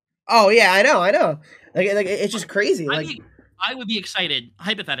 Oh yeah, I know. Like it's just crazy. I would be excited,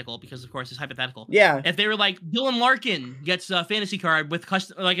 hypothetical, because of course it's hypothetical. Yeah. If they were like Dylan Larkin gets a fantasy card with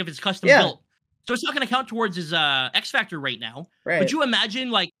custom, like if it's custom built. So it's not going to count towards his X Factor right now. Right. Would you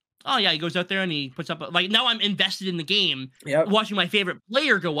imagine, like, oh yeah, he goes out there and he puts up, like, now I'm invested in the game, watching my favorite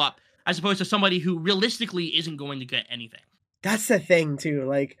player go up, as opposed to somebody who realistically isn't going to get anything. That's the thing, too.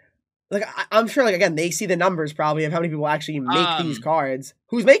 Like I'm sure, like, again, they see the numbers probably of how many people actually make these cards.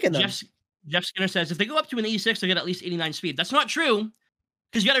 Who's making them? Jeff Skinner says, if they go up to an 86, they'll get at least 89 speed. That's not true,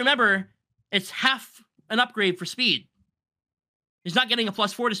 because you got to remember, it's half an upgrade for speed. He's not getting a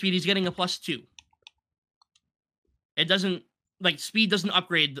 +4 to speed, he's getting a +2. It doesn't, like, speed doesn't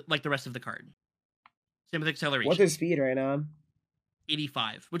upgrade like the rest of the card. Same with acceleration. What's his speed right now?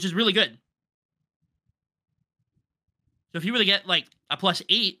 85, which is really good. So if you were to get, like, a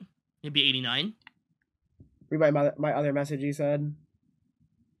 +8, it'd be 89. Read my other message he said.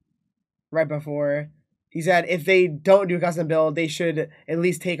 Right before. He said if they don't do a custom build, they should at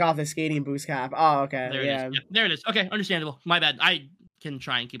least take off the skating boost cap. Oh, okay. There it is. Yep, there it is. Okay, understandable. My bad. I can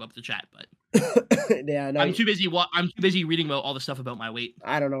try and keep up with the chat, but yeah, no. I'm too busy reading about all the stuff about my weight.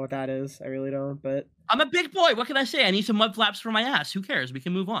 I don't know what that is. I really don't. But I'm a big boy. What can I say? I need some mud flaps for my ass. Who cares? We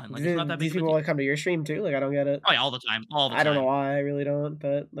can move on. Like, it's not that big. These people like come to your stream too. Like I don't get it. Oh yeah, all the time. I don't know why. I really don't.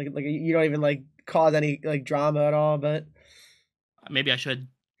 But like you don't even like cause any like drama at all. But maybe I should.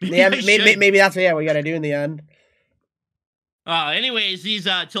 Maybe that's what we got to do in the end. Anyways, these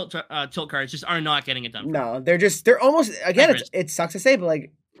tilt cards just are not getting it done. No, they're almost again. It sucks to say, but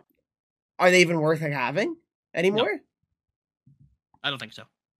like, are they even worth like having anymore? No. I don't think so.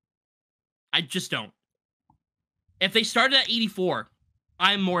 I just don't. If they started at 84,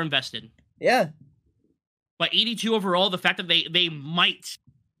 I'm more invested. Yeah. But 82 overall, the fact that they might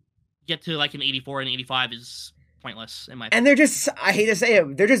get to like an 84 and 85 is pointless in my opinion. And they're just, I hate to say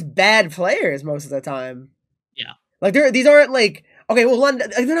it, they're just bad players most of the time. Yeah. Like these aren't like, okay, well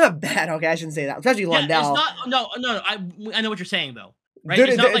they're not bad. Okay, I shouldn't say that. Especially Lundell. It's not, no. I know what you're saying though. Right?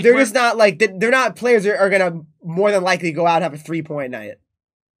 They're just not like they're not players that are gonna more than likely go out and have a 3-point night.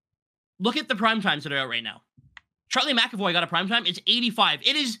 Look at the prime times that are out right now. Charlie McAvoy got a prime time. It's 85.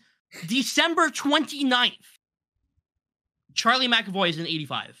 It is December 29th. Charlie McAvoy is in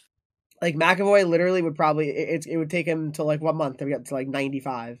 85. Like, McAvoy literally would probably, it would take him to, like, what month to get to, like,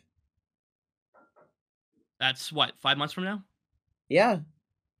 95? That's what, 5 months from now? Yeah.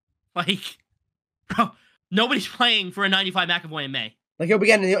 Like, bro, nobody's playing for a 95 McAvoy in May. Like, he'll be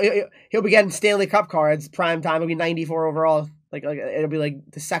getting Stanley Cup cards, prime time, it'll be 94 overall. Like it'll be,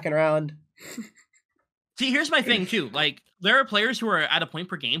 like, the second round. See, here's my thing, too. Like, there are players who are at a point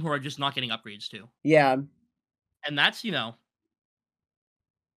per game who are just not getting upgrades, too. Yeah. And that's, you know...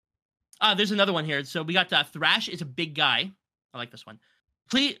 there's another one here. So we got Thrash is a big guy. I like this one.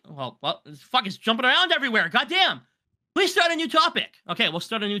 Please, well, fuck, it's jumping around everywhere. Goddamn. Please start a new topic. Okay, we'll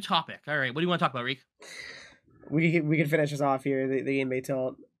start a new topic. All right, what do you want to talk about, Reek? We can finish this off here. The game may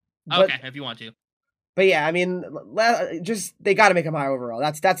tilt. Okay, if you want to. But yeah, I mean, just they got to make him high overall.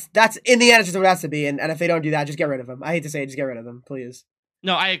 That's in the end, it's just what it has to be. And if they don't do that, just get rid of him. I hate to say it, just get rid of them, please.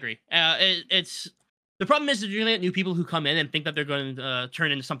 No, I agree. It's the problem is that you're gonna get new people who come in and think that they're going to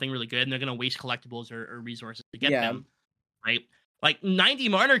turn into something really good, and they're going to waste collectibles or resources to get them. Right? Like 90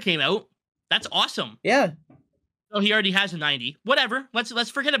 Marner came out. That's awesome. Yeah. So he already has a 90. Whatever. Let's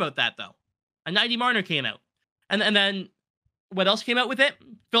forget about that though. A 90 Marner came out, and then what else came out with it?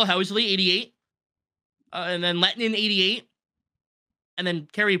 Phil Housley 88, and then Lettinen 88, and then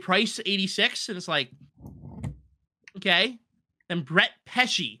Carey Price 86, and it's like, okay. Then Brett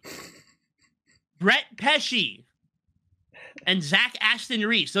Pesce, and Zach Aston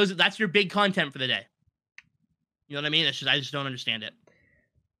Reese. That's your big content for the day. You know what I mean? I just don't understand it.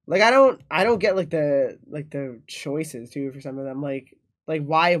 Like, I don't get like the choices too for some of them. Like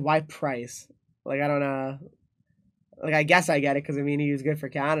why Price? Like, I don't know. Like, I guess I get it because I mean he was good for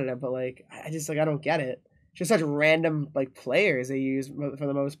Canada, but like I just like I don't get it. Just such random like players they use for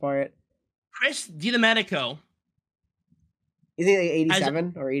the most part. Chris DiDomenico. Is he like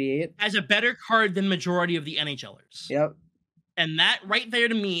 87 or 88? Has a better card than majority of the NHLers. Yep. And that right there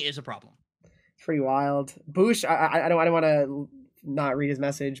to me is a problem. It's pretty wild. Bush, I don't want to not read his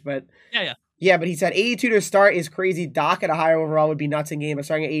message, but yeah. But he said 82 to start is crazy. Doc at a higher overall would be nuts in game, but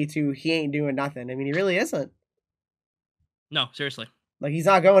starting at 82, he ain't doing nothing. I mean, he really isn't. No, seriously. Like, he's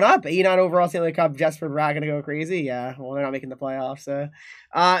not going up. 89 overall Stanley Cup. Jesper Bratt gonna go crazy. Yeah, well, they're not making the playoffs. So,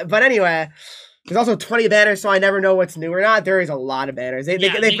 but anyway. There's also 20 banners, so I never know what's new or not. There is a lot of banners. They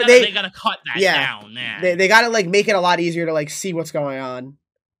gotta cut that down. Man. They gotta like make it a lot easier to like see what's going on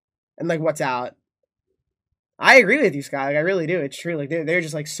and like what's out. I agree with you, Scott. Like, I really do. It's true. Like they're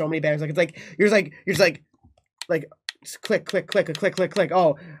just like so many banners. Like it's like you're just like just click.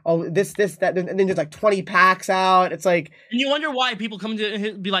 Oh, this, that, and then there's like 20 packs out. It's like, and you wonder why people come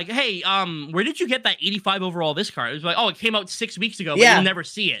to be like, hey, where did you get that 85 overall this card? It was like, oh, it came out 6 weeks ago, but you'll never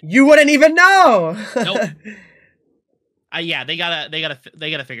see it. You wouldn't even know. Nope. Yeah, they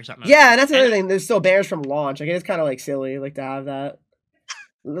gotta figure something out. Yeah, and that's another thing. There's still banners from launch. Like, it's kind of like silly, like to have that.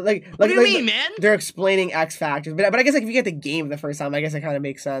 Like, what do you mean, man? They're explaining X factors, but I guess like if you get the game the first time, I guess it kind of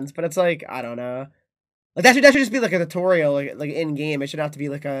makes sense. But it's like, I don't know. Like, that should just be like a tutorial, like in game. It should have to be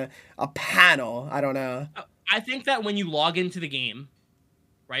like a panel. I don't know. I think that when you log into the game,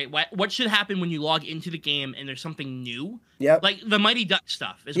 right? What should happen when you log into the game and there's something new? Yep. Like the Mighty Duck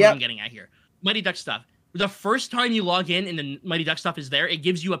stuff is what I'm getting at here. Mighty Duck stuff. The first time you log in and the Mighty Duck stuff is there, it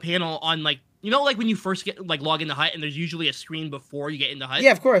gives you a panel on like, you know, like when you first get like log into Hut and there's usually a screen before you get into Hut.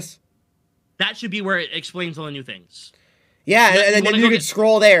 Yeah, of course. That should be where it explains all the new things. Yeah, and then you can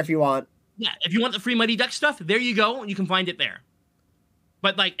scroll there if you want. Yeah, if you want the free Mighty Duck stuff, there you go. You can find it there.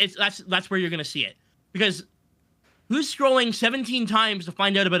 But like, that's where you're gonna see it, because who's scrolling 17 times to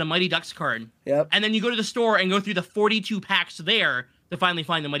find out about a Mighty Ducks card? Yep. And then you go to the store and go through the 42 packs there to finally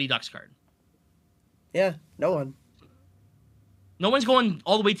find the Mighty Ducks card. Yeah, no one. No one's going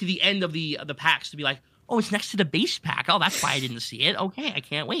all the way to the end of the packs to be like, oh, it's next to the base pack. Oh, that's why I didn't see it. Okay, I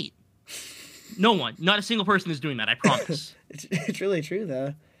can't wait. No one, not a single person is doing that. I promise. It's really true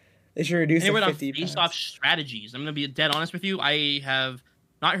though. They should reduce it to 50 face off strategies. I'm going to be dead honest with you. I have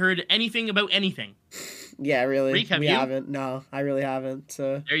not heard anything about anything. Yeah, really. Reek, we haven't. No, I really haven't.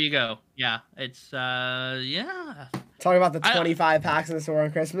 So there you go. Yeah, it's yeah. Talking about the 25 packs in the store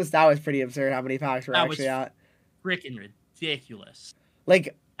on Christmas, that was pretty absurd. How many packs were actually out? Freaking ridiculous.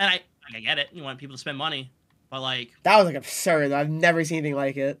 Like, and I get it. You want people to spend money, but like that was like absurd. I've never seen anything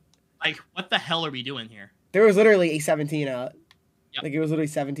like it. Like, what the hell are we doing here? There was literally a 17 out. Yep. Like, it was literally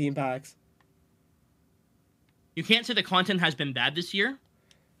 17 packs. You can't say the content has been bad this year.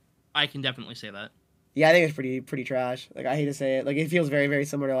 I can definitely say that. Yeah, I think it's pretty trash. Like, I hate to say it. Like, it feels very, very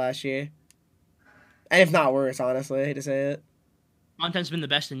similar to last year. And if not worse, honestly, I hate to say it. Content's been the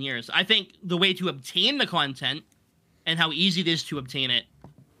best in years. I think the way to obtain the content and how easy it is to obtain it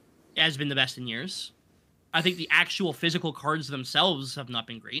has been the best in years. I think the actual physical cards themselves have not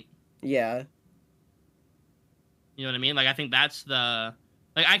been great. Yeah. You know what I mean? Like, I think that's the...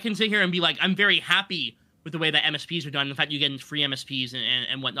 Like, I can sit here and be like, I'm very happy with the way that MSPs are done. In fact, you get free MSPs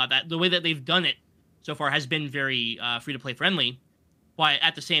and whatnot. That the way that they've done it so far has been very free-to-play friendly. But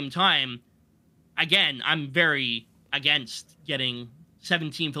at the same time, again, I'm very against getting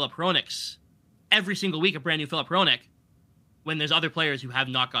 17 Philip Hronics every single week, a brand new Philip Hronik, when there's other players who have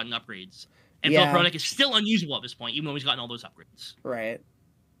not gotten upgrades. And Philip Hronik is still unusable at this point, even though he's gotten all those upgrades. Right.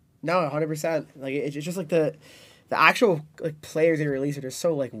 No, 100%. Like, it's just like the actual like players they release are just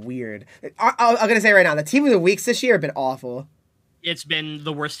so like weird. I'm gonna say right now, the team of the weeks this year have been awful. It's been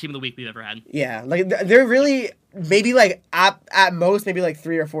the worst team of the week we've ever had. Yeah, like they're really maybe like at most maybe like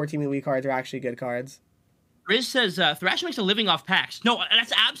 3 or 4 team of the week cards are actually good cards. Riz says Thrash makes a living off packs. No,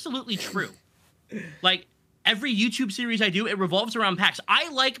 that's absolutely true. Like every YouTube series I do, it revolves around packs. I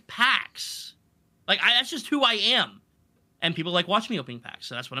like packs. Like that's just who I am. And people like watch me opening packs,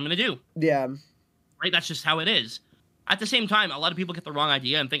 so that's what I'm gonna do. Yeah. Right? That's just how it is. At the same time, a lot of people get the wrong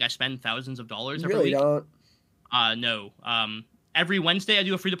idea and think I spend thousands of dollars every week. Don't. No. Every Wednesday I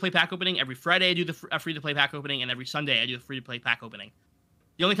do a free-to-play pack opening. Every Friday I do a free-to-play pack opening, and every Sunday I do a free-to-play pack opening.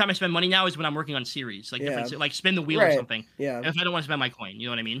 The only time I spend money now is when I'm working on series, like different, like spin the wheel or something. Yeah. If I don't want to spend my coin, you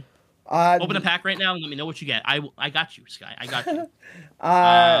know what I mean. Open a pack right now and let me know what you get. I got you, Sky. I got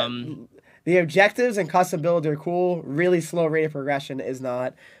you. The objectives and custom builds are cool. Really slow rate of progression is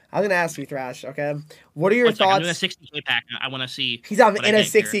not. I'm gonna ask you, Thrash. Okay, what are your thoughts? I'm doing a 60K pack. I want to see. He's in a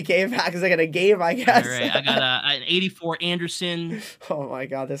 60K pack. Is like in a game, I guess. All right, I got an 84 Anderson. Oh my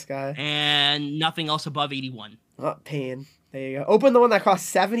god, this guy. And nothing else above 81. Oh, pain. There you go. Open the one that costs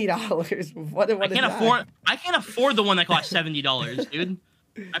 $70. What I can't afford the one that costs $70, dude.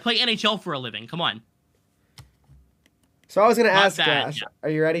 I play NHL for a living. Come on. So I was gonna ask, Thrash. Yeah. Are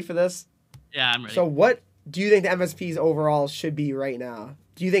you ready for this? Yeah, I'm ready. So what do you think the MSPs overall should be right now?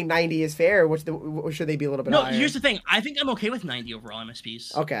 Do you think 90 is fair, or should they be a little bit higher? No, here's the thing. I think I'm okay with 90 overall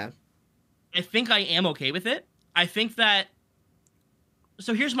MSPs. Okay. I think I am okay with it. I think that...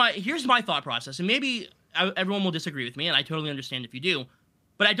 So here's my thought process, and maybe everyone will disagree with me, and I totally understand if you do,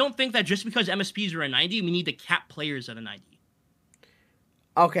 but I don't think that just because MSPs are a 90, we need to cap players at a 90.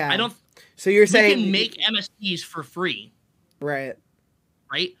 Okay. I don't... So you're saying... We can make MSPs for free. Right.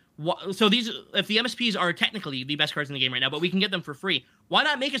 Right? So if the MSPs are technically the best cards in the game right now, but we can get them for free, why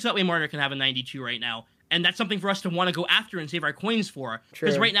not make it so that way Martyr can have a 92 right now? And that's something for us to want to go after and save our coins for.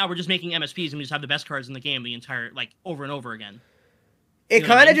 Because right now we're just making MSPs and we just have the best cards in the game the entire, like, over and over again. It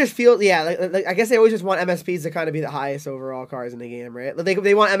kind of just feels, yeah, like I guess they always just want MSPs to kind of be the highest overall cards in the game, right? Like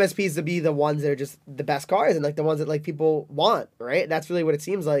they want MSPs to be the ones that are just the best cards and like the ones that like people want, right? That's really what it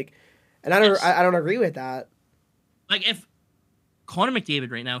seems like. And I don't agree with that. Like if Connor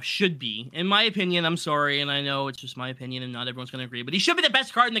McDavid right now should be, in my opinion, I'm sorry, and I know it's just my opinion and not everyone's going to agree, but he should be the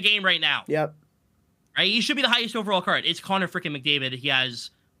best card in the game right now. Yep. Right? He should be the highest overall card. It's Connor freaking McDavid. He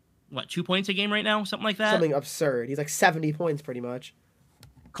has, 2 points a game right now? Something like that? Something absurd. He's like 70 points pretty much.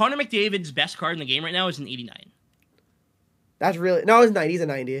 Connor McDavid's best card in the game right now is an 89. That's really... No, it's 90. He's a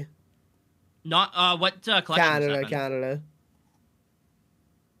 90. Not, what collection is that? Canada.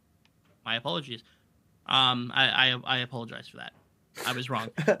 My apologies. I apologize for that. I was wrong.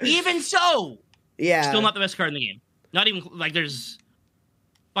 Even so, yeah, still not the best card in the game. Not even like there's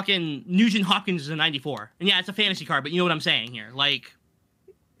fucking Nugent Hopkins is a 94, and yeah, it's a fantasy card, but you know what I'm saying here. Like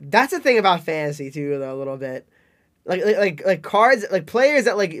that's the thing about fantasy too, though, a little bit. Like cards, like players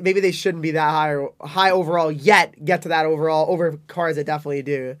that like maybe they shouldn't be that high overall yet get to that overall over cards that definitely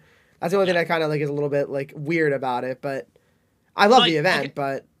do. That's the only thing that kind of like is a little bit like weird about it, but I love the event. Okay.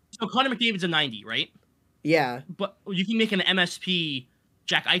 But so Connor McDavid's a 90, right? Yeah. But you can make an MSP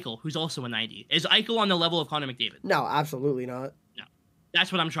Jack Eichel, who's also a 90. Is Eichel on the level of Connor McDavid? No, absolutely not. No.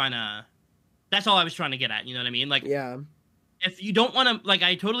 That's what I'm trying to... That's all I was trying to get at, you know what I mean? Like, yeah. If you don't want to... Like,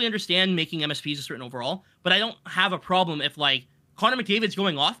 I totally understand making MSPs a certain overall, but I don't have a problem if, like, Connor McDavid's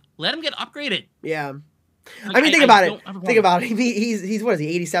going off, let him get upgraded. Yeah. Like, I mean, think about it. Think about it. He's what is he,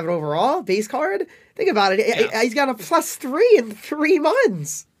 87 overall? Base card? Think about it. Yeah. He's got a +3 in 3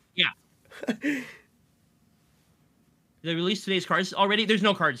 months. Yeah. They released today's cards already? There's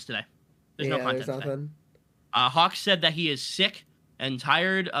no cards today. There's no content there's nothing. Today. Hawk said that he is sick and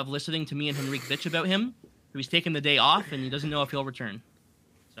tired of listening to me and Henreek bitch about him. So he's taking the day off, and he doesn't know if he'll return.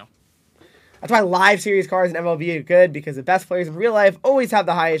 So that's why live series cards in MLB are good, because the best players in real life always have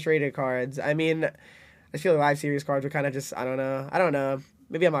the highest rated cards. I mean, I feel like live series cards are kind of just, I don't know.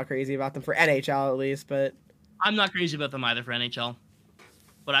 Maybe I'm not crazy about them for NHL at least, but I'm not crazy about them either for NHL.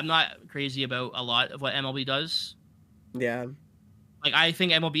 But I'm not crazy about a lot of what MLB does. yeah. Like, I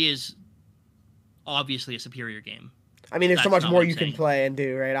think MLB is obviously a superior game. I mean, there's so That's much not more what I'm you can saying. play and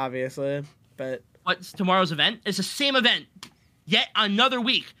do, right? Obviously, but What's tomorrow's event? It's the same event. Yet another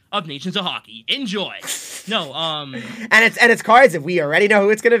week of Nations of Hockey. Enjoy. No, and it's cards, and we already know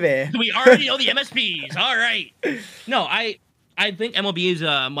who it's gonna be. we already know the MSPs. All right. No, I think MLB is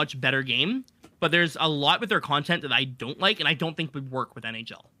a much better game, but there's a lot with their content that I don't like, and I don't think would work with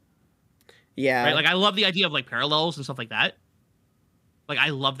NHL. Yeah, Right? Like, I love the idea of like parallels and stuff like that. Like, I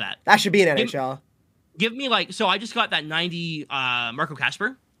love that. that should be an NHL. Give me like, so I just got that 90 Marco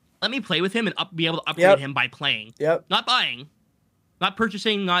Casper. Let me play with him and be able to upgrade him by playing. Yep. Not buying, not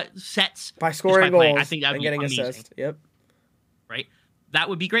purchasing, not sets. By scoring just by playing. goals I think that would and be getting amazing. assists. Yep. Right? That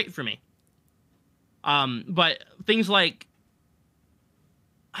would be great for me. But things like,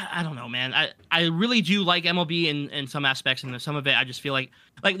 I don't know, man. I really do like MLB in some aspects, and some of it I just feel like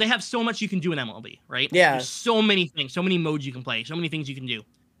they have so much you can do in MLB, right? Yeah. There's so many things, so many modes you can play, so many things you can do.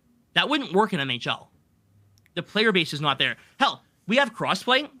 That wouldn't work in NHL. The player base is not there. Hell, we have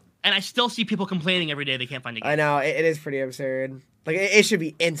crossplay, and I still see people complaining every day they can't find a game. I know it is pretty absurd. Like it should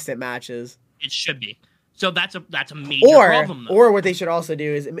be instant matches. It should be. So that's a major problem, though. Or what they should also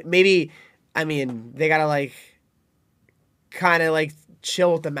do is maybe, I mean, they gotta like kind of like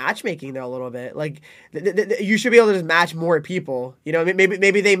chill with the matchmaking though a little bit. Like you should be able to just match more people. You know,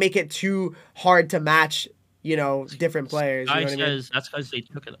 maybe they make it too hard to match. You know, different players. Guy you know what I mean? says that's because they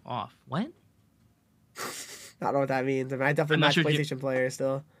took it off. What? I don't know what that means. I mean, I definitely I'm not match sure PlayStation players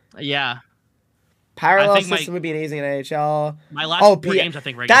still. Yeah. Parallel I think system would be amazing in NHL. My last four games, I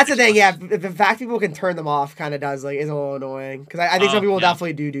think, right. That's the thing, yeah. The fact people can turn them off kind of does is a little annoying because I think some people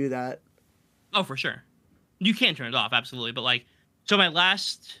definitely do that. Oh, for sure. You can turn it off, absolutely. But so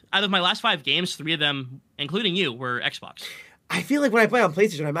out of my last 5 games, 3 of them, including you, were Xbox. I feel like when I play on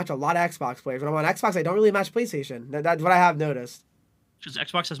PlayStation, I match a lot of Xbox players. When I'm on Xbox, I don't really match PlayStation. That's what I have noticed. Because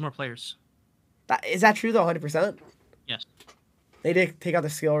Xbox has more players. Is that true though? 100%. Yes. They did take out the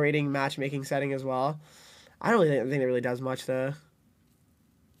skill rating matchmaking setting as well. I don't really think it really does much though.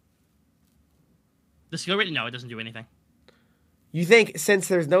 The skill rating? No, it doesn't do anything. You think since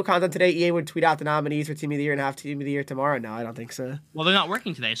there's no content today, EA would tweet out the nominees for Team of the Year and have Team of the Year tomorrow? No, I don't think so. Well, they're not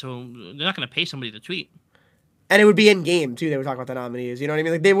working today, so they're not going to pay somebody to tweet. And it would be in game too. They would talk about the nominees. You know what I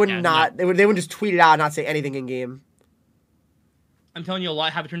mean? Like they wouldn't they wouldn't just tweet it out and not say anything in game. I'm telling you a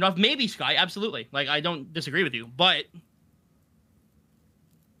lot have it turned off. Maybe Sky, absolutely. I don't disagree with you, but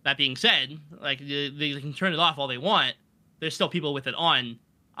that being said, they can turn it off all they want. There's still people with it on,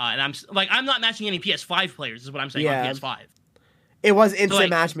 and I'm not matching any PS5 players. Is what I'm saying on PS5. It was instant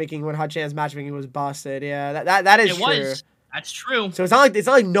matchmaking when Hot Chance matchmaking was busted. Yeah, that is true. That's true. So it's not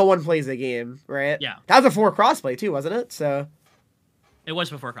like no one plays the game, right? Yeah. That was before crossplay too, wasn't it? So it was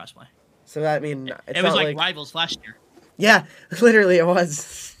before crossplay. So that it was like Rivals last year. Yeah, literally it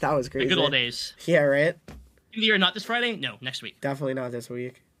was. That was crazy. The good old days. Yeah, right. The year not this Friday? No, next week. Definitely not this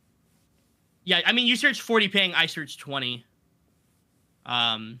week. Yeah, I mean you searched 40 ping, I searched 20.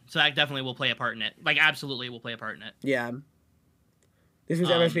 So that definitely will play a part in it. Absolutely will play a part in it. Yeah. This was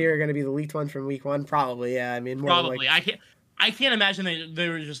MSP are going to be the leaked ones from week 1, probably. Yeah, I mean, more probably. I can't imagine they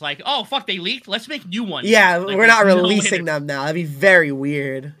were just like, oh fuck, they leaked. Let's make new ones. Yeah, we're not releasing them now. That'd be very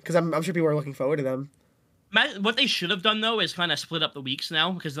weird because I'm sure people are looking forward to them. What they should have done though is kind of split up the weeks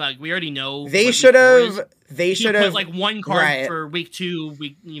now because we already know they should have. They should have put one card for week 2.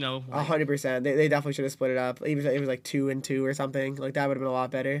 100%. They definitely should have split it up. Even if it was 2 and 2 or something. That would have been a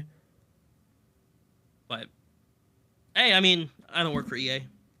lot better. But hey, I mean, I don't work for EA.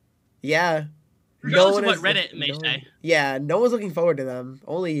 Yeah. Regardless of what Reddit may say. Yeah, no one's looking forward to them.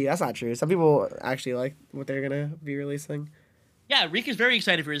 Only that's not true. Some people actually like what they're gonna be releasing. Yeah, Reek is very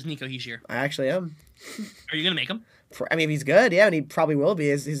excited for his Nico Hischier. I actually am. Are you gonna make him? I mean, if he's good, yeah, and he probably will be.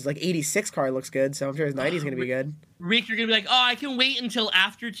 His 86 card looks good, so I'm sure his 90 is gonna be good. Reek, you're gonna be like, oh, I can wait until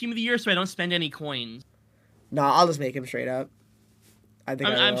after Team of the Year so I don't spend any coins. No, I'll just make him straight up. I think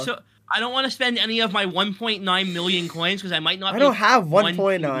I will. I don't want to spend any of my 1.9 million coins because I might not. I don't have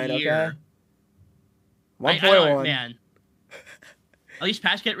 1.9. Okay. 1.1. Man. At least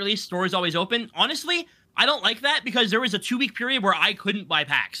packs get released. Stores always open. Honestly, I don't like that because there was a 2-week period where I couldn't buy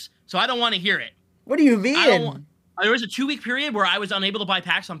packs, so I don't want to hear it. What do you mean? There was a 2-week period where I was unable to buy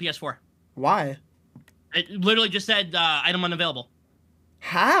packs on PS4. Why? It literally just said item unavailable.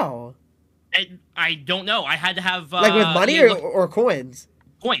 How? I don't know. I had to have with money or coins.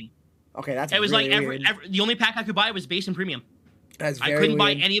 Coin. Okay, that's it was really the only pack I could buy was base and premium. That's very I couldn't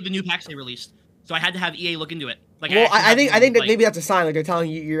buy weird. any of the new packs they released, so I had to have EA look into it. Like, Well, I actually think have, that like, maybe that's a sign. Like they're telling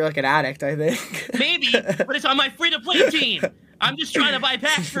you you're like an addict. I think. maybe, but it's on my free to play team. I'm just trying to buy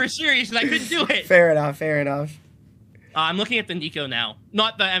packs for a series, and I couldn't do it. Fair enough. Fair enough. I'm looking at the Nico now,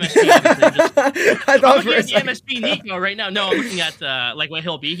 not the MSP. Obviously. I'm looking at the MSP Nico right now. No, I'm looking at like what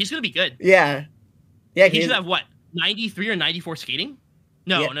he'll be. He's gonna be good. Yeah. He should have what 93 or 94 skating.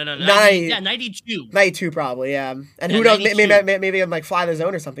 No, Yeah. no, 92. 92 probably, yeah. And Yeah, who knows, 92. maybe I'm like fly the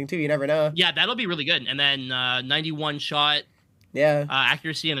zone or something too. You never know. Yeah, that'll be really good. And then 91 shot Yeah.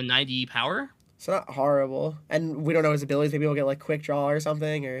 accuracy and a 90 power. It's not horrible. And we don't know his abilities. Maybe we'll get like quick draw or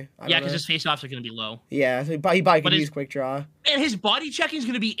something. Or Yeah, because his face-offs are going to be low. Yeah, so he probably could use quick draw. And his body checking is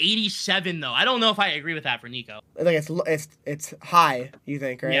going to be 87 though. I don't know if I agree with that for Nico. Like it's high, you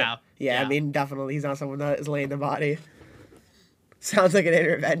think, right? Yeah. I mean, definitely he's not someone that is laying the body. Sounds like an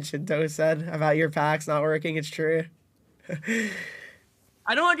intervention, Toe said, about your packs not working. It's true.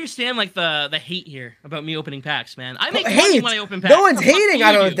 I don't understand like the hate here about me opening packs, man. I make money Hate? when I open packs. No one's hating,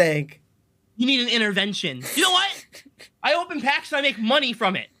 I don't think. You need an intervention. You know what? I open packs and I make money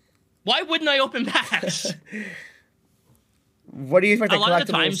from it. Why wouldn't I open packs? What do you expect? A lot of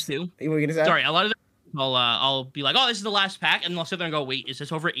the times too. What were you gonna say? Sorry, a lot of the I'll be like, oh, this is the last pack, and I'll sit there and go, wait, is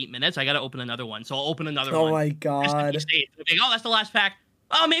this over 8 minutes? I gotta open another one, so I'll open another one. Oh my god! Like, oh, that's the last pack.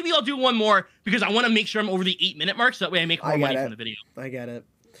 Oh, maybe I'll do one more because I want to make sure I'm over the 8-minute mark, so that way I make more money from the video. I get it.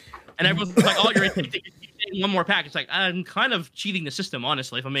 And everyone's like, oh, you're taking one more pack. It's like I'm kind of cheating the system,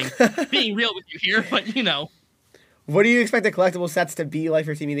 honestly, if I'm being real with you here, but you know. What do you expect the collectible sets to be like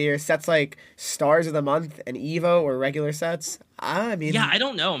for Team of the Year? Sets like Stars of the Month and Evo or regular sets? I mean, yeah, I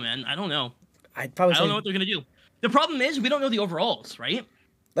don't know, man. I don't know. I don't know what they're gonna do. The problem is we don't know the overalls, right?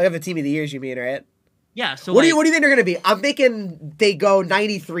 Like of the Team of the Years, you mean, right? Yeah. So what do you think they're gonna be? I'm thinking they go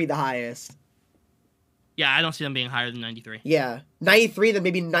 93 the highest. Yeah, I don't see them being higher than 93. Yeah, 93. Then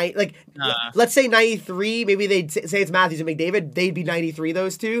maybe let's say 93. Maybe they'd say it's Matthews and McDavid. They'd be 93.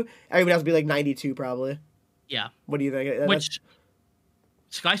 Those two. Everybody else would be like 92 probably. Yeah. What do you think? Which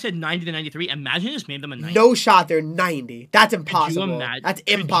Sky said 90 to 93. Imagine I just made them a 90. No shot. They're 90. That's impossible. That's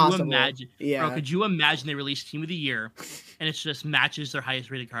impossible. Could you imagine? Yeah. Bro, could you imagine they release Team of the Year and it's just matches their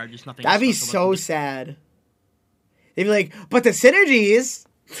highest rated card? Just nothing. That'd be so sad. They'd be like, but the synergies.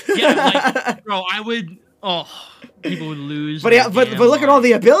 Yeah, like, bro, I would. Oh, people would lose. But look at all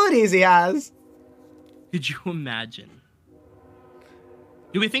the abilities he has. Could you imagine?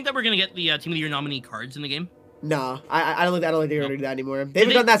 Do we think that we're gonna get the Team of the Year nominee cards in the game? No, I don't think they're gonna do that anymore. They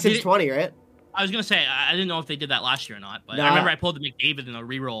haven't done that since 20, right? I was gonna say I didn't know if they did that last year or not, but I remember I pulled the McDavid in a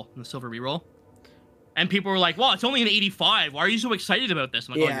reroll, in the silver reroll, and people were like, "Well, it's only an 85. Why are you so excited about this?"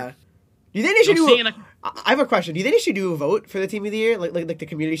 I'm like, yeah. Do you think they should do? I have a question. Do you think they should do a vote for the Team of the Year? Like the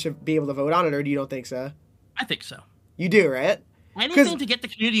community should be able to vote on it, or do you don't think so? I think so. You do, right? Anything to get the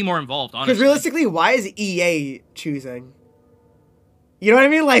community more involved, honestly. Because realistically, why is EA choosing? You know what I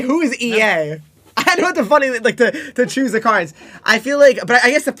mean? Like, who is EA? I know it's funny, like, to choose the cards. I feel like, but I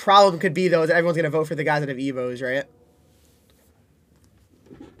guess the problem could be, though, is that everyone's going to vote for the guys that have Evos, right?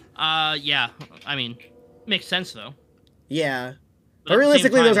 Yeah. I mean, makes sense, though. Yeah. But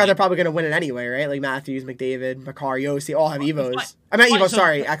realistically, those guys are probably going to win it anyway, right? Like Matthews, McDavid, Makar, Yossi, all have Evos. I meant Evos,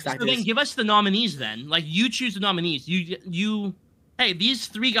 sorry, X Factors. So then give us the nominees then. Like, you choose the nominees. You hey, these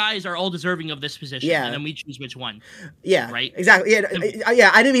three guys are all deserving of this position. Yeah. And then we choose which one. Yeah. Right? Exactly.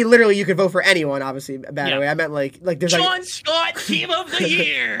 Yeah, I didn't mean literally you could vote for anyone, obviously, bad way. I meant like there's John Scott, Team of the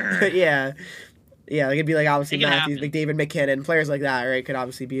Year! Yeah. Yeah, like it'd be like obviously Matthews, McDavid, McKinnon, players like that, right? Could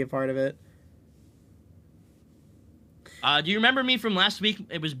obviously be a part of it. Do you remember me from last week?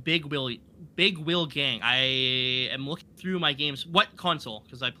 It was Big Will Gang. I am looking through my games. What console?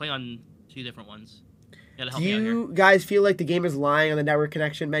 Because I play on 2 different ones. Do you guys feel like the game is lying on the network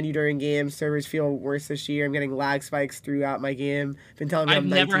connection menu during games? Servers feel worse this year. I'm getting lag spikes throughout my game. Been telling me I've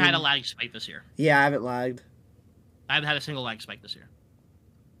never had a lag spike this year. Yeah, I haven't lagged. I haven't had a single lag spike this year.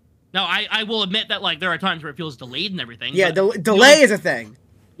 Now, I will admit that like there are times where it feels delayed and everything. Yeah, delay is a thing.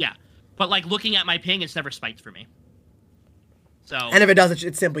 Yeah, but like looking at my ping, it's never spiked for me. So, and if it does,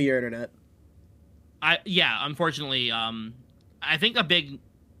 it's simply your internet. Unfortunately, I think a big,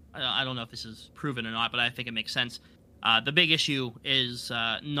 I don't know if this is proven or not, but I think it makes sense. The big issue is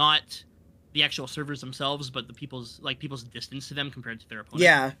not the actual servers themselves, but the people's distance to them compared to their opponent.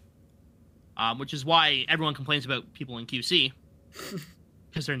 Yeah. Which is why everyone complains about people in QC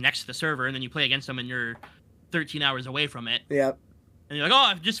because they're next to the server, and then you play against them and you're 13 hours away from it. Yep. And you're like,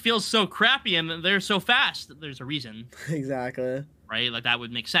 oh, it just feels so crappy, and they're so fast. There's a reason. Exactly. Right? Like, that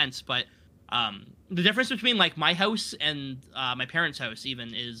would make sense. But the difference between, like, my house and my parents' house,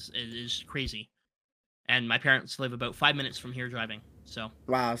 even, is crazy. And my parents live about 5 minutes from here driving, so.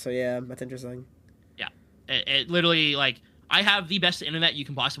 Wow, so yeah, that's interesting. Yeah. It literally, like, I have the best internet you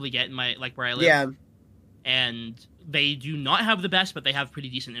can possibly get in my, like, where I live. Yeah. And they do not have the best, but they have pretty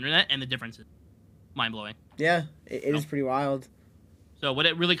decent internet, and the difference is mind-blowing. Yeah, it is pretty wild. So what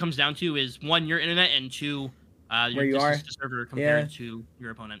it really comes down to is, 1, your internet, and 2, where you are distance to server compared to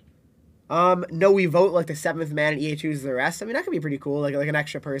your opponent. No, we vote like the 7th man, and EA chooses the rest. I mean, that could be pretty cool. Like an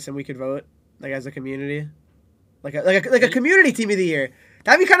extra person we could vote, like as a community, like a community team of the year.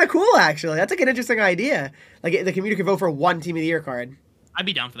 That'd be kind of cool, actually. That's like an interesting idea. Like the community could vote for one team of the year card. I'd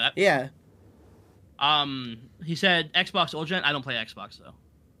be down for that. Yeah. He said Xbox Old Gen. I don't play Xbox though,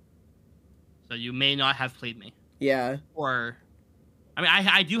 so you may not have played me. Yeah. Or, I mean,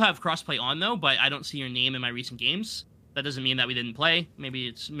 I do have crossplay on though, but I don't see your name in my recent games. That doesn't mean that we didn't play. Maybe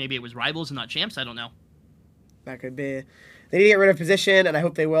it was rivals and not champs. I don't know. That could be. They need to get rid of position, and I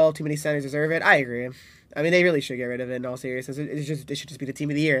hope they will. Too many centers deserve it. I agree. I mean, they really should get rid of it. In all seriousness, it should just be the team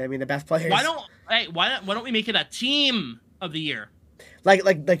of the year. I mean, the best players. Why don't we make it a team of the year? Like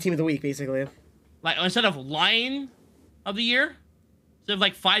team of the week, basically. Like, instead of line of the year, instead of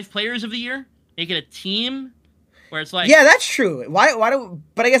like 5 players of the year, make it a team where it's like. Yeah, that's true. Why don't?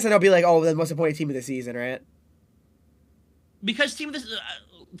 But I guess then it'll be like, oh, the most important team of the season, right? Because team of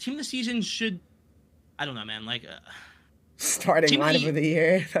the season should. I don't know, man. Like. Starting lineup of the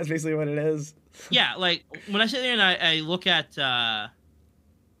year. That's basically what it is. Yeah, like when I sit there and I look at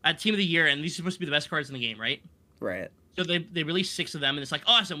team of the year, and these are supposed to be the best cards in the game, right? Right. So they released 6 of them, and it's like,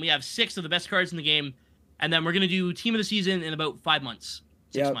 awesome, we have 6 of the best cards in the game, and then we're gonna do team of the season in about 5 months,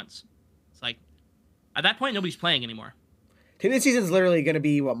 6 months. It's like, at that point, nobody's playing anymore. Team of the season is literally gonna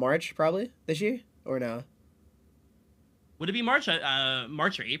be what, March probably this year, or no? Would it be March?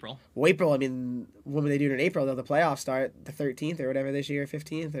 March or April? Well, April. I mean, when would they do it in April? Though the playoffs start the 13th or whatever this year,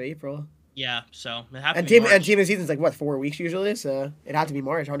 15th of April. Yeah, so it has and to be March. And team of the season's like what, 4 weeks usually, so it had to be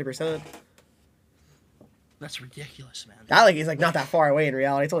March, 100%. That's ridiculous, man. That like is like not that far away in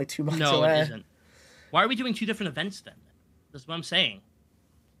reality. It's only 2 months away. No, it isn't. Why are we doing 2 different events then? That's what I'm saying.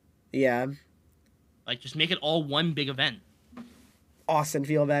 Yeah. Like, just make it all one big event. Austin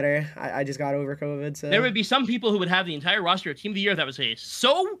feel better. I just got over COVID, so there would be some people who would have the entire roster of Team of the Year that would say,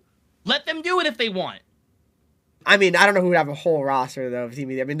 so let them do it if they want. I mean, I don't know who would have a whole roster though of Team of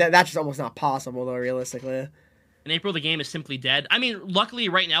the Year. I mean, that's just almost not possible though, realistically. In April, the game is simply dead. I mean, luckily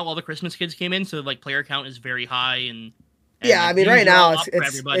right now all the Christmas kids came in, so like player count is very high and yeah, I mean, right now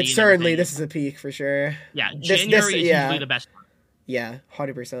it's certainly this is a peak for sure. Yeah, January is usually the best one. Yeah,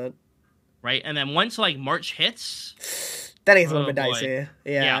 100%. Right, and then once like March hits. That gets a little bit dicey.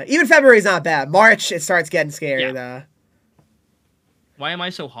 Yeah. Even February's not bad. March, it starts getting scary, though. Why am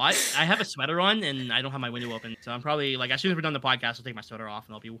I so hot? I have a sweater on, and I don't have my window open. So I'm probably, like, as soon as we're done the podcast, I'll take my sweater off,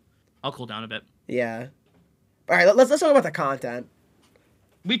 and I'll cool down a bit. Yeah. All right, let's talk about the content.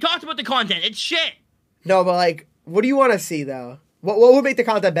 We talked about the content. It's shit! No, but, like, what do you want to see, though? What would make the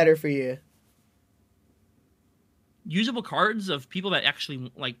content better for you? Usable cards of people that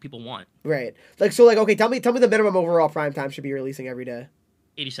actually like people want. Right. Like so. Like okay. Tell me the minimum overall prime time should be releasing every day.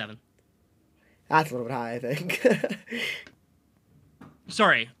 87. That's a little bit high, I think.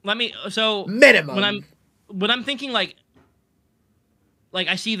 Sorry. So minimum. When I'm thinking like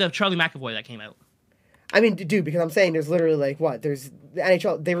I see the Charlie McAvoy that came out. I mean, dude, because I'm saying there's literally like what there's the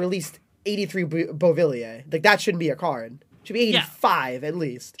NHL. They released 83 Beauvillier. Like that shouldn't be a card. Should be 85 at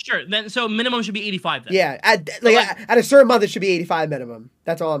least. Sure. Then so minimum should be 85 then. Yeah. At a certain month it should be 85 minimum.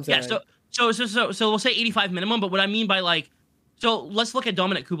 That's all I'm saying. Yeah. So we'll say 85 minimum. But what I mean by like, so let's look at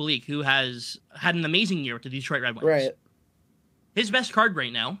Dominic Kubalik, who has had an amazing year with the Detroit Red Wings. Right. His best card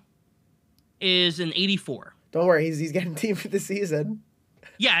right now is an 84. Don't worry, he's getting team for the season.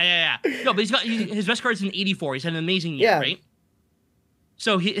 Yeah. No, but his best card is an 84. He's had an amazing year, right?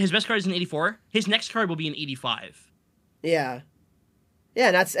 So his best card is an 84. His next card will be an 85. Yeah,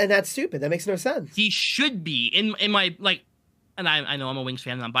 and that's stupid. That makes no sense. He should be in my like, and I know I'm a Wings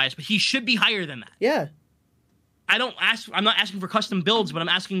fan and I'm biased, but he should be higher than that. Yeah. I'm not asking for custom builds, but I'm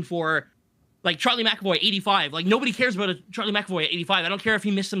asking for like Charlie McAvoy 85. Like nobody cares about a Charlie McAvoy at 85. I don't care if he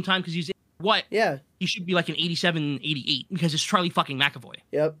missed some time because he's what. Yeah. He should be like an 87, 88 because it's Charlie fucking McAvoy.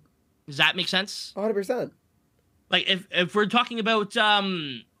 Yep. Does that make sense? 100%. Like if we're talking about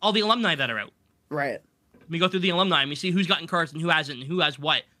all the alumni that are out. Right. We go through the alumni and we see who's gotten cards and who hasn't and who has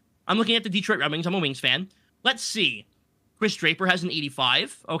what. I'm looking at the Detroit Red Wings. I'm a Wings fan. Let's see. Chris Draper has an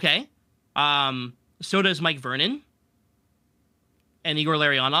 85. Okay. So does Mike Vernon. And Igor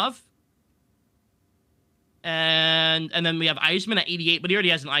Larionov. And then we have Eisman at 88, but he already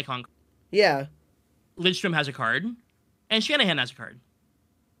has an icon. Yeah. Lidstrom has a card. And Shanahan has a card.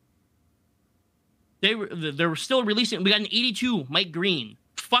 They were still releasing. We got an 82 Mike Green.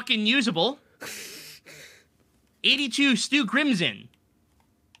 Fucking usable. 82 Stu Crimson.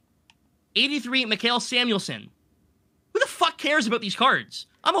 83 Mikhail Samuelson. Who the fuck cares about these cards?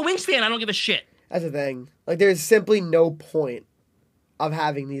 I'm a Wings fan. I don't give a shit. That's the thing. Like, there's simply no point of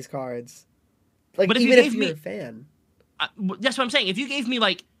having these cards. Like, but even if you're a fan. That's what I'm saying. If you gave me,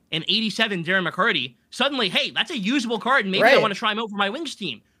 like, an 87 Darren McCarty, suddenly, hey, that's a usable card, and maybe I want to try him out for my Wings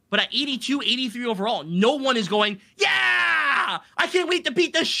team. But at 82, 83 overall, no one is going, yeah! I can't wait to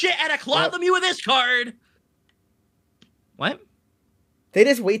beat the shit out of Claude Lemieux with this card! What? They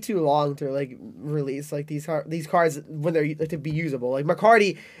just wait too long to like release like these cards when they're like, to be usable. Like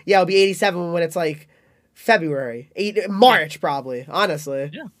McCarty, it'll be 87 when it's like February, March probably. Honestly,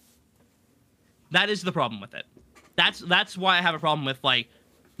 yeah. That is the problem with it. That's why I have a problem with like,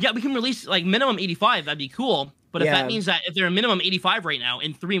 we can release like minimum 85. That'd be cool. But if that means that if they're a minimum 85 right now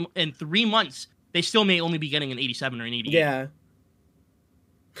in 3 months, they still may only be getting an 87 or an 88. Yeah.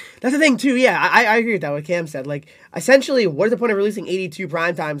 That's the thing, too. Yeah, I agree with that, what Cam said. Like, essentially, what is the point of releasing 82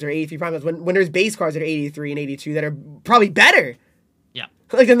 prime times or 83 prime times when there's base cards that are 83 and 82 that are probably better? Yeah.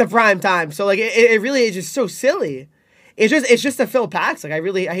 Like, in the prime time. So, like, it really is just so silly. It's just to fill packs. Like,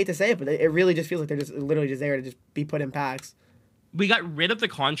 I hate to say it, but it really just feels like they're just literally just there to just be put in packs. We got rid of the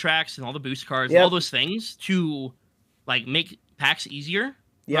contracts and all the boost cards and all those things to, like, make packs easier.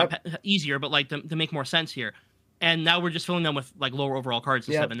 Yep. Not easier, but, like, to make more sense here. And now we're just filling them with, like, lower overall cards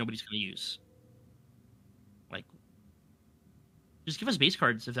and stuff that nobody's going to use. Like, just give us base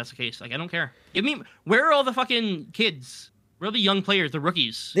cards if that's the case. Like, I don't care. Where are all the fucking kids? Where are the young players, the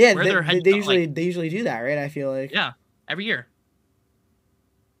rookies? Yeah, where they usually do that, right? I feel like. Yeah, every year.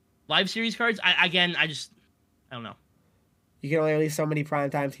 Live series cards, I don't know. You can only release so many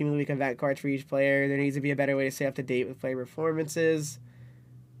primetime Team of the Week event cards for each player. There needs to be a better way to stay up to date with player performances.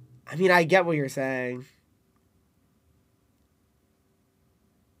 I mean, I get what you're saying.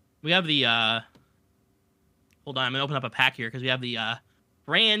 We have the, hold on, I'm going to open up a pack here because we have the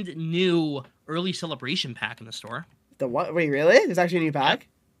brand new early celebration pack in the store. The what? Wait, really? There's actually a new pack?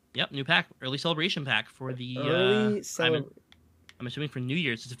 Yep, new pack. Early celebration pack for the, I'm assuming for New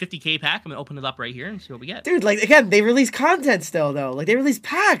Year's. It's a 50K pack. I'm going to open it up right here and see what we get. Dude, like, again, they release content still, though. Like, they release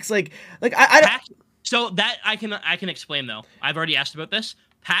packs. I don't... So that I can explain, though. I've already asked about this.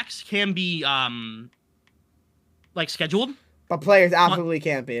 Packs can be, like, scheduled. But players absolutely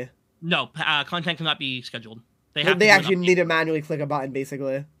can't be. No, content cannot be scheduled. They actually need to manually click a button,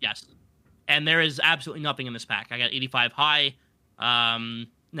 basically. Yes. And there is absolutely nothing in this pack. I got 85 high,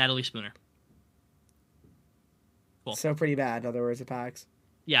 Natalie Spooner. Cool. So pretty bad, in other words, the packs.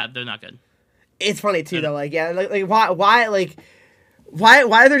 Yeah, they're not good. It's funny, too, though. Like, yeah, like why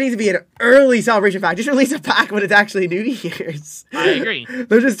there needs to be an early celebration pack? Just release a pack when it's actually New Year's. I agree.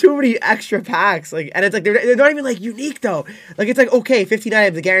 There's just too many extra packs. Like, and it's like they're not even like unique though. Like it's like okay, 15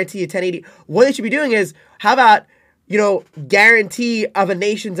 items, a guarantee of 1080. What they should be doing is how about guarantee of a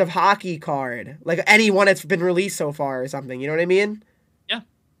Nations of Hockey card, like any one that's been released so far or something. You know what I mean? Yeah.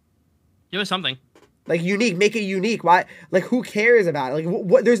 Give us something. Like unique, make it unique. Why? Like who cares about it? Like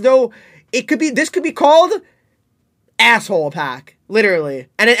what? There's no. It could be. This could be called asshole pack, literally,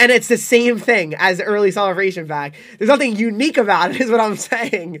 and it's the same thing as the early celebration pack. There's nothing unique about it, is what I'm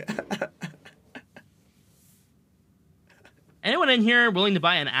saying. Anyone in here willing to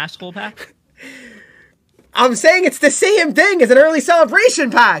buy an asshole pack? I'm saying it's the same thing as an early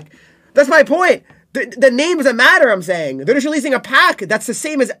celebration pack. That's my point. The name doesn't matter. I'm saying they're just releasing a pack that's the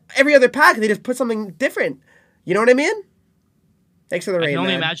same as every other pack. They just put something different. You know what I mean? Thanks for the rain. I can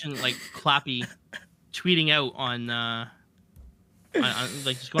only man. imagine like Clappy tweeting out on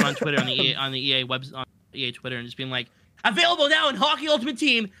like just going on Twitter on the EA webs on EA Twitter and just being like, available now in Hockey Ultimate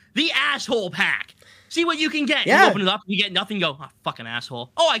Team, the asshole pack. See what you can get. Yeah. You open it up, you get nothing. Go, fucking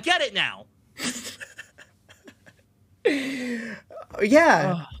asshole. Oh, I get it now.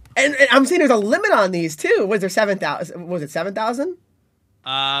 Yeah, and I'm saying there's a limit on these too. Was there 7,000? Was it 7,000?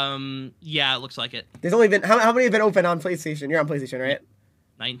 Yeah, it looks like it. There's only been how many have been open on PlayStation? You're on PlayStation, right?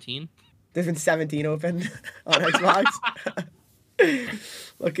 19. There's been 17 open on Xbox.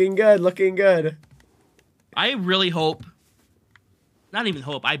 Looking good. I really hope, not even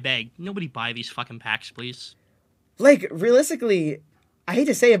hope, I beg, nobody buy these fucking packs, please. Like, realistically, I hate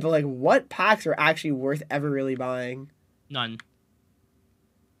to say it, but like, what packs are actually worth ever really buying? None.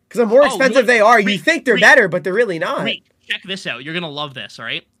 Because the more expensive they are, you think they're better, but they're really not. Wait, check this out. You're going to love this, all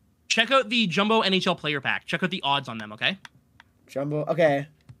right? Check out the Jumbo NHL Player Pack. Check out the odds on them, okay? Jumbo, okay.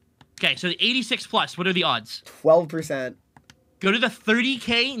 Okay, so the 86 plus, what are the odds? 12%. Go to the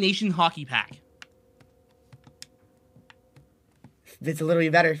 30K Nation Hockey Pack. It's literally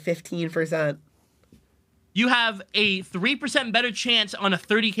better, 15%. You have a 3% better chance on a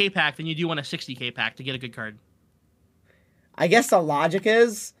 30K pack than you do on a 60K pack to get a good card. I guess the logic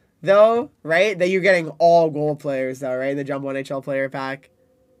is, though, right, that you're getting all gold players, though, right, in the Jumbo NHL player pack.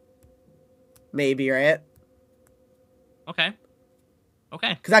 Maybe, right? Okay.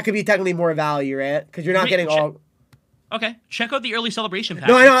 Because that could be technically more value, right? Because you're not getting all... Okay, check out the early celebration pack.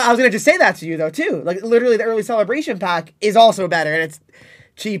 No, I know. I was going to just say that to you, though, too. Like, literally, the early celebration pack is also better, and it's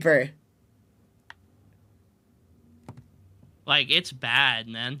cheaper. Like, it's bad,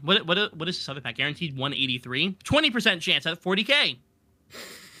 man. What is this other pack? Guaranteed 183? 20% chance at 40K.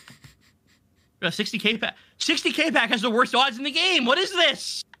 A 60K pack. 60K pack has the worst odds in the game. What is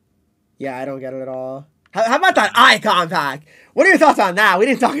this? Yeah, I don't get it at all. How about that icon pack? What are your thoughts on that? We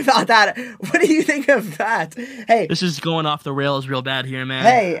didn't talk about that. What do you think of that? Hey. This is going off the rails real bad here, man.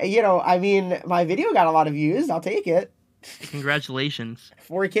 Hey, you know, I mean, my video got a lot of views. I'll take it. Congratulations.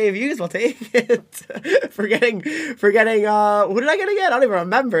 4K views, I'll take it. for getting, who did I get again? I don't even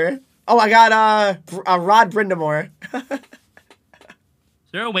remember. Oh, I got Rod Brindamore. Is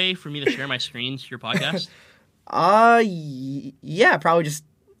there a way for me to share my screen to your podcast? Yeah, probably just,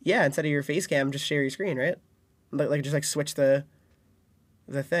 instead of your face cam, just share your screen, right? Like just like switch the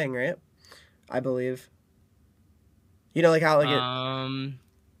thing, right? I believe. You know, like how like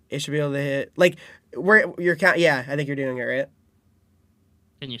it should be able to hit like where your count. Yeah, I think you're doing it right.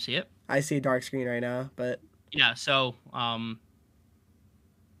 Can you see it? I see a dark screen right now, but yeah. So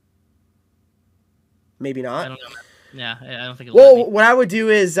maybe not. I don't know. Yeah, I don't think it'll Well, what I would do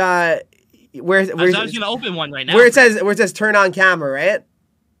is where I was gonna open one right now. Where it says turn on camera, right?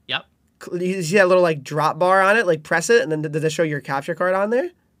 Yep. You see that little like drop bar on it? Like press it, and then does it show your capture card on there?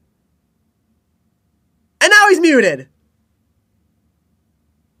 And now he's muted.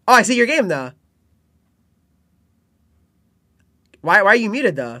 Oh, I see your game though. Why are you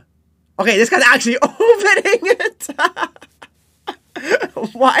muted though? Okay, this guy's actually opening it.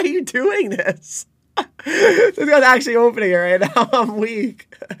 Why are you doing this? This guy's actually opening it right now. I'm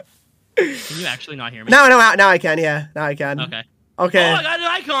weak. Can you actually not hear me? No, now I can. Yeah, now I can. Okay. Okay. Oh, I got an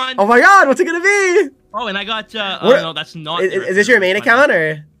icon. Oh my God, what's it gonna be? Oh, and I got. No, that's not. Is this your main account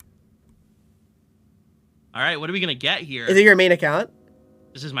or? All right, what are we gonna get here? Is it your main account?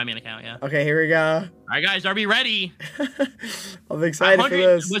 This is my main account, yeah. Okay, here we go. All right, guys, are we ready? I'm excited for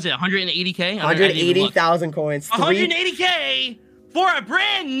this. Was it 180K? 180,000 coins. 180K for a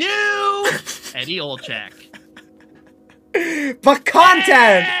brand new Eddie Olczyk. But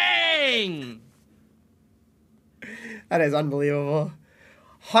content! Dang! That is unbelievable.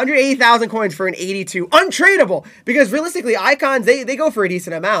 180,000 coins for an 82. Untradeable! Because realistically, icons, they go for a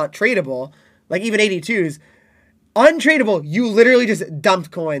decent amount. Tradable. Like even 82s. Untradeable, you literally just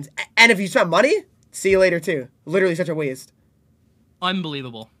dumped coins. And if you spent money, see you later too. Literally such a waste.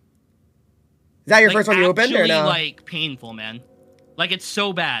 Unbelievable. Is that your first one you opened or no? Like painful, man. Like it's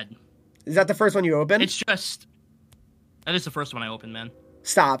so bad. Is that the first one you opened? It's just... That is the first one I opened, man.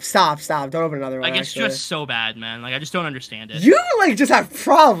 Stop. Don't open another one. Like, it's just so bad, man. Like, I just don't understand it. You, like, just have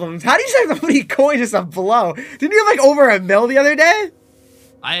problems. How do you have so many coins just to blow? Didn't you have, like, over $1 million the other day?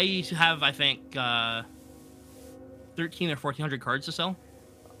 I have, I think, 13 or 1,400 cards to sell.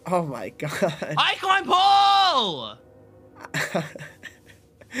 Oh, my God. Icon pull!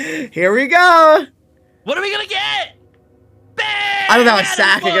 Here we go. What are we going to get? Bang! I don't know,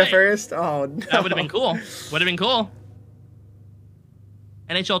 sacking at first. Oh, no. That would have been cool. Would have been cool.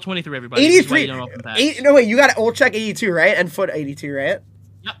 NHL 23, everybody. 83. No, wait, you got Olczyk 82, right? And Foot 82, right?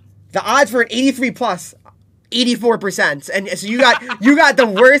 Yep. The odds for an 83 plus, 84%. And so you got the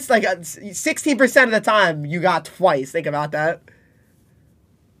worst, like 16% of the time you got twice. Think about that.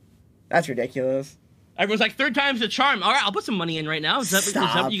 That's ridiculous. Everyone's like, third time's the charm. All right, I'll put some money in right now. Is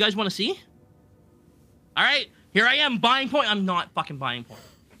that what you guys want to see? All right, here I am buying point. I'm not fucking buying point.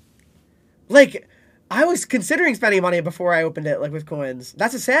 Like... I was considering spending money before I opened it, like, with coins.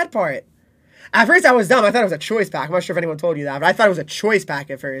 That's the sad part. At first, I was dumb. I thought it was a choice pack. I'm not sure if anyone told you that, but I thought it was a choice pack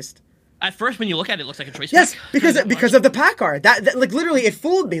at first. At first, when you look at it, it looks like a choice pack. Yes, because of the pack card. That like, literally, it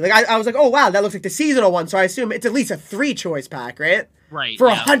fooled me. Like, I was like, oh, wow, that looks like the seasonal one, so I assume it's at least a 3-choice pack, right? Right. For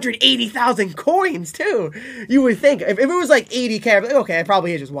 180,000 coins, too. You would think. If it was, like, 80K, I'd be like, okay, it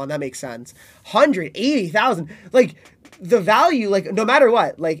probably is just one. That makes sense. 180,000. Like... The value, like, no matter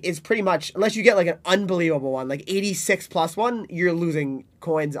what, like, is pretty much, unless you get, like, an unbelievable one, like, 86 plus one, you're losing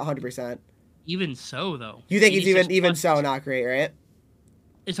coins 100%. Even so, though. You think it's even so not great, right?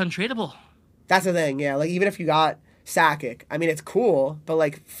 It's untradeable. That's the thing, yeah. Like, even if you got Sakic, I mean, it's cool, but,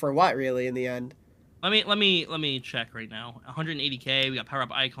 like, for what, really, in the end? Let me check right now. 180K, we got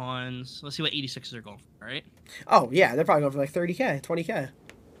power-up icons. Let's see what 86s are going for, right? Oh, yeah, they're probably going for, like, 30K, 20K.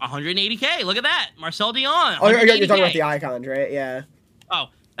 180K, look at that. Marcel Dion. Oh, you're talking about the icons, right? Yeah. Oh,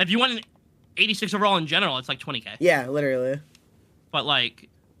 if you want an 86 overall in general, it's like 20K. Yeah, literally. but like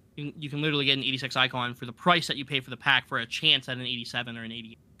you can literally get an 86 icon for the price that you pay for the pack for a chance at an 87 or an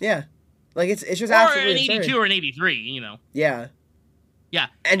 88. Yeah, like it's just or absolutely an 82 absurd. or an 83. You know. Yeah. Yeah,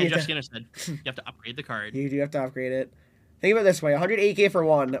 and Jeff Skinner said you have to upgrade the card. You do have to upgrade it. Think about it this way: 108K for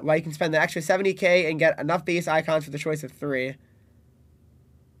one, while you can spend the extra 70K and get enough base icons for the choice of 3.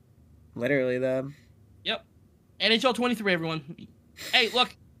 Literally, though. Yep. NHL 23, everyone. Hey,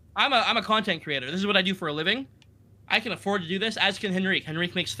 look, I'm a content creator. This is what I do for a living. I can afford to do this, as can Henreek.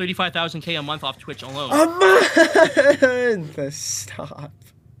 Henreek makes 35,000K a month off Twitch alone. A month! Stop.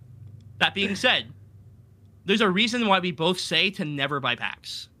 That being said, there's a reason why we both say to never buy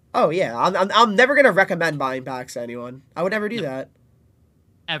packs. Oh, yeah. I'm never going to recommend buying packs to anyone. I would never do that.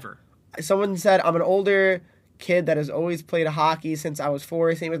 Ever. Someone said, I'm an older kid that has always played hockey since I was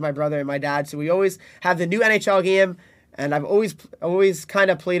 4, same with my brother and my dad. So we always have the new NHL game, and I've always kind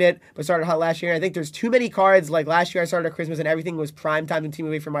of played it, but started hot last year. I think there's too many cards. Like last year I started at Christmas, and everything was prime time and team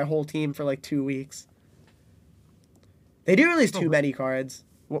away for my whole team for like 2 weeks. They do release too many cards.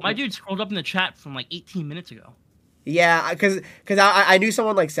 My dude scrolled up in the chat from like 18 minutes ago. Yeah, because I knew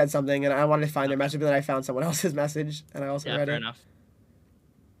someone like said something, and I wanted to find their message, but then I found someone else's message, and I also read fair it. Enough.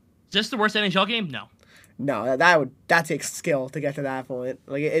 Is this the worst NHL game? No. No, that takes skill to get to that point.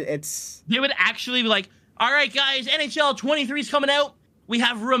 Like it's. They would actually be like, all right, guys, NHL 23 is coming out. We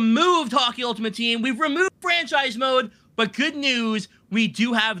have removed Hockey Ultimate Team. We've removed franchise mode, but good news, we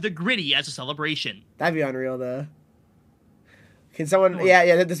do have the gritty as a celebration. That'd be unreal, though. Can someone?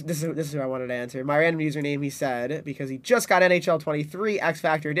 Yeah. This is who I wanted to answer. My random username. He said because he just got NHL 23 X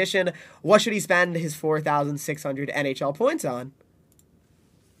Factor Edition. What should he spend his 4,600 NHL points on?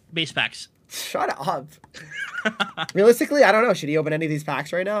 Base packs. Shut up. Realistically, I don't know. Should he open any of these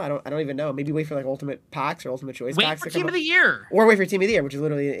packs right now? I don't even know. Maybe wait for like Ultimate Packs or Ultimate Choice Packs. Wait for Team of the Year. Or wait for Team of the Year, which is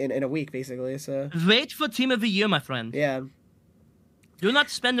literally in a week, basically. So wait for Team of the Year, my friend. Yeah. Do not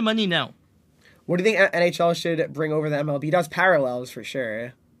spend the money now. What do you think NHL should bring over the MLB? Does parallels for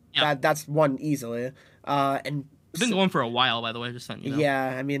sure. Yeah. That's one easily. And it's been going for a while, by the way. Just letting you know.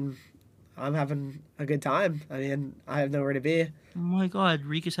 Yeah, I mean, I'm having a good time. I mean, I have nowhere to be. Oh my God,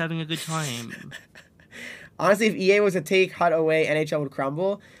 Reek is having a good time. Honestly, if EA was to take HUT away, NHL would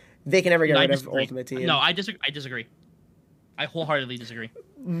crumble. They can never get rid of Ultimate Team. No, I disagree. I wholeheartedly disagree.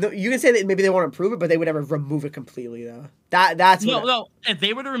 No, you can say that maybe they won't improve it, but they would never remove it completely, though. That's no. If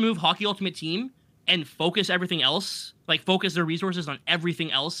they were to remove Hockey Ultimate Team and focus everything else, like focus their resources on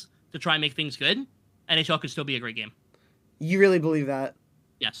everything else to try and make things good, NHL could still be a great game. You really believe that?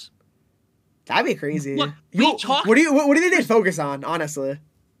 Yes. That'd be crazy. Look, what do you think they'd focus on, honestly?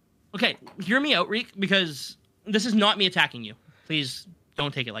 Okay, hear me out, Reek, because this is not me attacking you. Please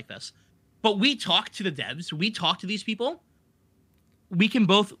don't take it like this. But we talk to the devs, we talk to these people. We can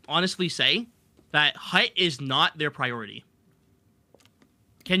both honestly say that HUT is not their priority.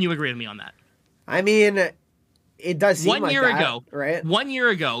 Can you agree with me on that? I mean, it does seem like that, right? 1 year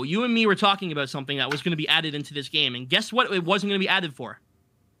ago, you and me were talking about something that was going to be added into this game, and guess what it wasn't going to be added for?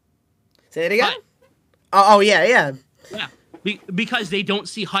 Say it again? Oh, yeah. Yeah, because they don't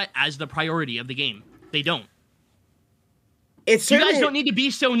see HUT as the priority of the game. They don't. You guys don't need to be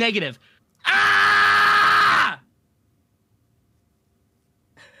so negative. Ah!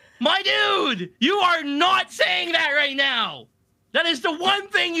 My dude, you are not saying that right now. That is the one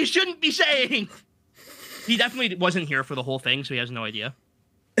thing you shouldn't be saying. He definitely wasn't here for the whole thing, so he has no idea.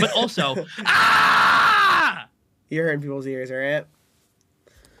 But also, You're hurting people's ears, all right?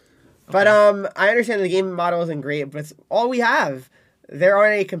 But I understand the game model isn't great, but it's all we have. There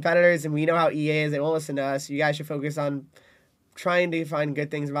aren't any competitors, and we know how EA is. They won't listen to us. You guys should focus on trying to find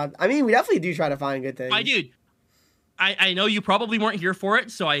good things about. I mean, we definitely do try to find good things. I know you probably weren't here for it,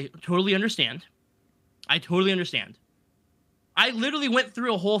 so I totally understand. I literally went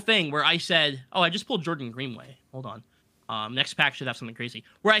through a whole thing where I said, I just pulled Jordan Greenway. Hold on. Next pack should have something crazy.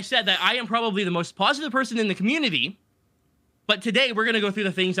 Where I said that I am probably the most positive person in the community, but today we're going to go through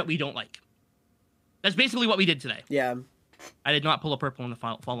the things that we don't like. That's basically what we did today. Yeah. I did not pull a purple in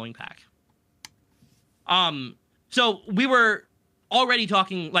the following pack. So we were already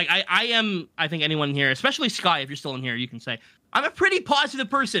talking, like, I think anyone here, especially Sky, if you're still in here, you can say, I'm a pretty positive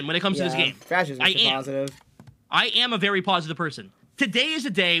person when it comes to this game. Thrash is positive. I am a very positive person. Today is a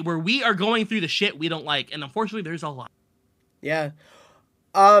day where we are going through the shit we don't like, and unfortunately, there's a lot. Yeah.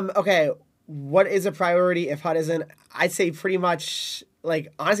 Okay, what is a priority if HUD isn't? I'd say pretty much,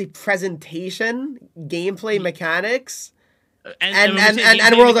 like, honestly, presentation, gameplay mechanics,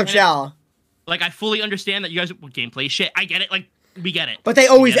 and World of Shell. Like, I fully understand that you guys gameplay shit. I get it. Like, we get it. But they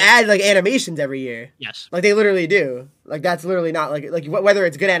always add like animations every year. Yes. Like they literally do. Like that's literally not like whether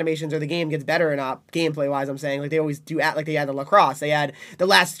it's good animations or the game gets better or not, gameplay wise. I'm saying like they always do add, like they add the lacrosse, they add the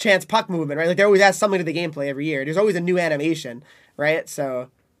last chance puck movement, right? Like they always add something to the gameplay every year. There's always a new animation, right? So,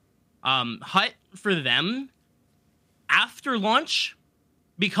 Hut for them after launch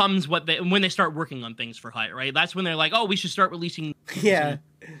becomes when they start working on things for Hut, right? That's when they're like, oh, we should start releasing and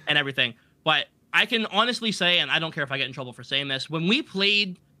everything. But I can honestly say, and I don't care if I get in trouble for saying this, when we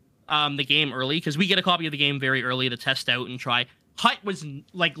played the game early, because we get a copy of the game very early to test out and try, Hut was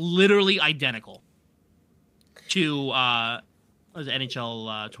like literally identical to was it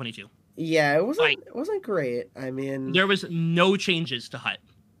NHL 22. Yeah, it wasn't great. I mean, there was no changes to Hut,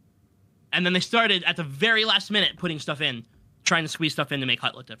 and then they started at the very last minute putting stuff in, trying to squeeze stuff in to make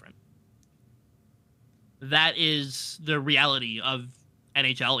Hut look different. That is the reality of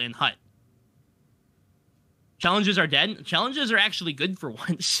NHL in Hut. Challenges are dead. Challenges are actually good for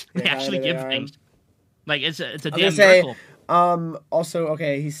once. They actually give things. Like it's a damn miracle. Also,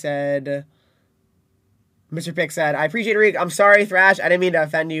 okay, he said, Mr. Pick said, I appreciate it, Reek. I'm sorry, Thrash. I didn't mean to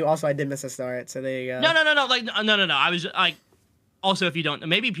offend you. Also, I did miss a start. So there you go. No. Like no. I was like, also, if you don't,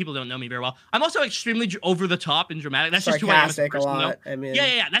 maybe people don't know me very well. I'm also extremely over the top and dramatic. That's just who I am as a person. A lot. I mean,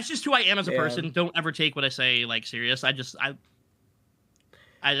 yeah. That's just who I am as a person. Don't ever take what I say like serious.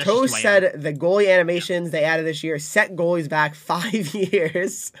 Toe said the goalie animations they added this year set goalies back 5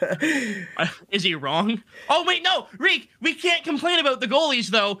 years. Is he wrong? Oh, wait, no. Reek, we can't complain about the goalies,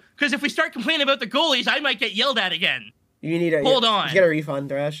 though, because if we start complaining about the goalies, I might get yelled at again. You need to Hold on. Just get a refund,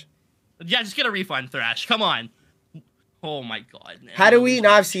 Thrash. Yeah, just get a refund, Thrash. Come on. Oh, my God. Man. How do we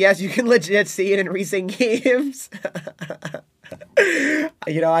not have CS? You can legit see it in recent games. I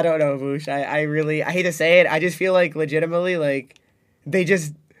don't know, Voosh. I hate to say it. I just feel like legitimately, like, they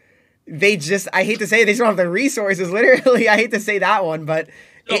just, I hate to say it, they just don't have the resources, literally. I hate to say that one, but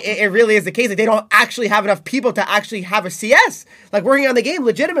it really is the case that they don't actually have enough people to actually have a CS. Like, working on the game,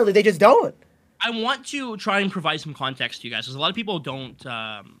 legitimately, they just don't. I want to try and provide some context to you guys, because a lot of people don't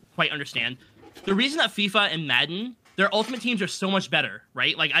quite understand. The reason that FIFA and Madden, their Ultimate Teams are so much better,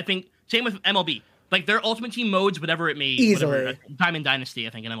 right? Like, I think, same with MLB. Like, their Ultimate Team modes, whatever it may... Easily. Whatever, Diamond Dynasty,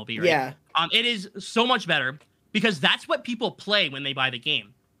 I think, in MLB, right? Yeah. It is so much better, because that's what people play when they buy the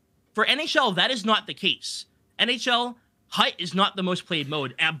game. For NHL, that is not the case. NHL, Hut is not the most played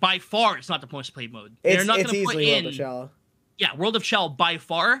mode. And by far, it's not the most played mode. They're not going to put in... World of Shell. Yeah, World of Shell by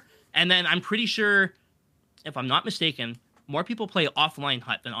far. And then I'm pretty sure, if I'm not mistaken, more people play offline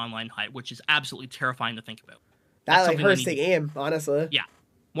Hut than online Hut, which is absolutely terrifying to think about. That like hurts the game, honestly. Yeah.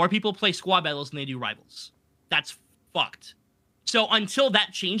 More people play squad battles than they do rivals. That's fucked. So until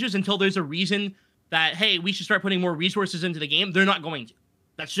that changes, until there's a reason that, hey, we should start putting more resources into the game, they're not going to.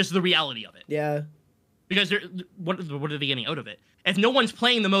 That's just the reality of it. Yeah. Because what are they getting out of it? If no one's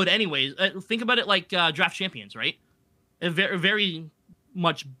playing the mode anyways, think about it like Draft Champions, right? A very, very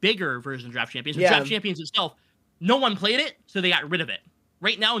much bigger version of Draft Champions. But Draft Champions itself, no one played it, so they got rid of it.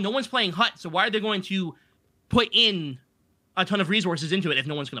 Right now, no one's playing Hut, so why are they going to put in a ton of resources into it if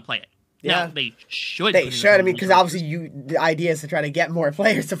no one's going to play it? Yeah, now, they should. They should. I mean, because obviously, the idea is to try to get more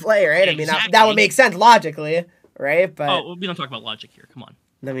players to play, right? Exactly. I mean, that would make sense logically, right? But we don't talk about logic here. Come on.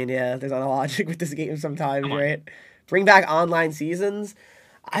 I mean, yeah, there's not a logic with this game sometimes, right? Bring back online seasons.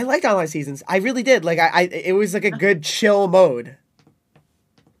 I liked online seasons. I really did. Like, it was like a good chill mode.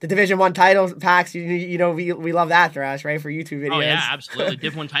 The Division 1 title packs, you know, we love that, Thrash, right? For YouTube videos. Oh, yeah, absolutely.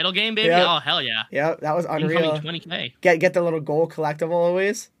 Div 1 title game, baby? Yep. Oh, hell yeah. Yep, that was unreal. Incoming 20K. Get the little gold collectible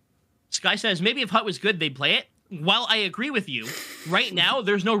always. Sky says, maybe if Hut was good, they'd play it. While I agree with you, right now,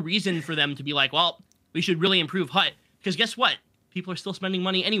 there's no reason for them to be like, well, we should really improve Hut. Because guess what? People are still spending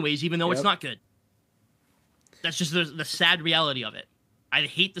money anyways, even though it's not good. That's just the sad reality of it. I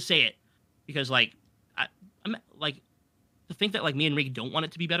hate to say it, because, like, I'm like, to think that, like, me and Rick don't want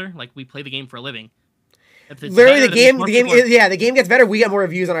it to be better, like, we play the game for a living. Literally, the game gets better. We get more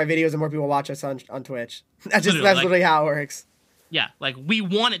views on our videos and more people watch us on Twitch. That's literally how it works. Yeah, like, we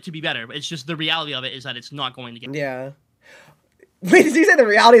want it to be better, but it's just the reality of it is that it's not going to get better. Yeah. Wait, did you say the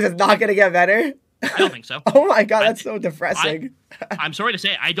reality is it's not going to get better? I don't think so. Oh my god, that's so depressing. I'm sorry to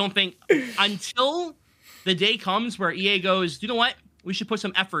say, I don't think, until the day comes where EA goes, you know what? We should put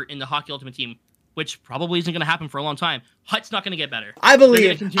some effort into Hockey Ultimate Team, which probably isn't going to happen for a long time. Hut's not going to get better. I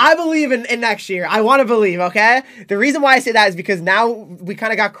believe in next year. I want to believe, okay? The reason why I say that is because now we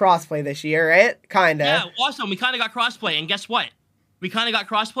kind of got crossplay this year, right? Kind of. Yeah, awesome. We kind of got crossplay, and guess what? We kind of got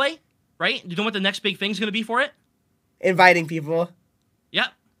crossplay, right? You know what the next big thing's going to be for it? Inviting people. Yep.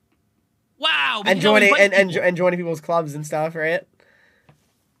 Wow. And joining people's clubs and stuff, right?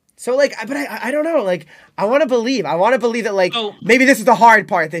 So, like, but I don't know. Like, I want to believe that, like, So- maybe this is the hard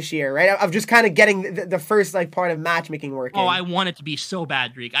part this year, right? Of just kind of getting the first, like, part of matchmaking working. Oh, I want it to be so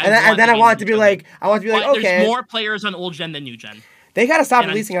bad, Dreek. And then I want it to be like, okay. There's more players on old gen than new gen. They gotta stop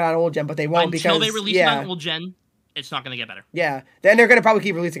releasing it on old gen, but they won't Until because they release it on old gen, it's not going to get better. Yeah, then they're gonna probably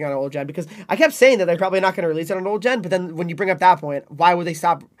keep releasing it on old gen because I kept saying that they're probably not gonna release it on old gen. But then when you bring up that point, why would they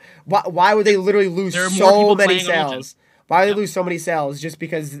stop? Why would they literally lose so many sales? Why would they lose so many sales just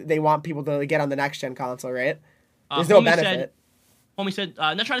because they want people to get on the next gen console, right? There's no benefit. Homie said,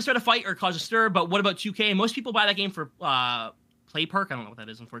 not trying to start a fight or cause a stir, but what about 2K? Most people buy that game for play perk. I don't know what that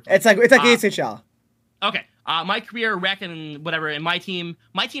is, unfortunately. It's like ASHL. Okay. My career, rec, and whatever, and my team's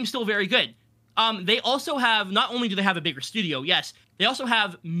still very good. They also have, not only do they have a bigger studio, yes, they also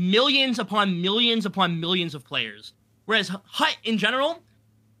have millions upon millions upon millions of players. Whereas Hut, in general,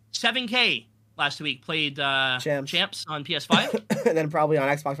 7K last week played Champs on PS5. And then probably on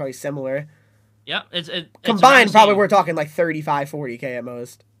Xbox, probably similar. Yeah. It's combined, probably we're talking like 35, 40K at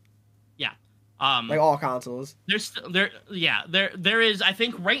most. Yeah. Like all consoles. There is, I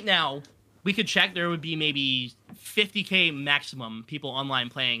think right now, we could check, there would be maybe 50K maximum people online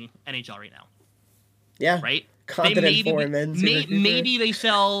playing NHL right now. Yeah. Right? Continent foremen. Maybe they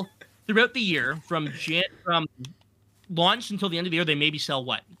sell throughout the year from launch until the end of the year, they maybe sell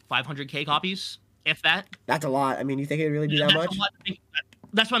 500K copies, if that. That's a lot. I mean, you think it'd really be that much?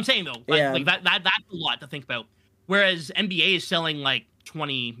 That's what I'm saying, though. Yeah. Like that's a lot to think about. Whereas NBA is selling like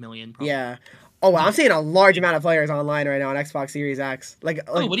 20 million. Probably. Yeah. Oh, well, I'm seeing a large amount of players online right now on Xbox Series X. Like,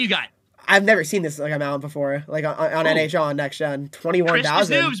 what do you got? I've never seen this amount before. Like on NHL on next gen,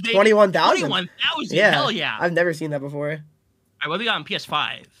 21,000. 21,000. 21,000. Yeah. Hell yeah. I've never seen that before. All right, what do we got on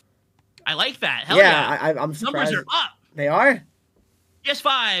PS5? I like that. Hell yeah. I'm surprised. Numbers are up. They are?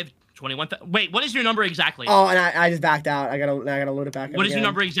 PS5, 21,000. Wait, what is your number exactly? Oh, and I just backed out. I gotta load it back. What is your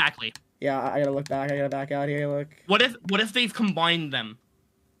number exactly? Yeah, I gotta look back. I gotta back out here. Look. What if they've combined them?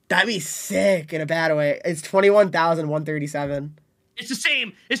 That'd be sick in a bad way. It's 21,137. It's the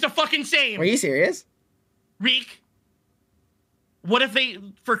same. It's the fucking same. Are you serious? Reek. What if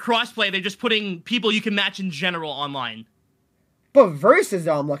for crossplay, they're just putting people you can match in general online? But versus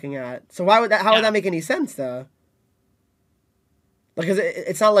though, I'm looking at. So how would that make any sense though? Like,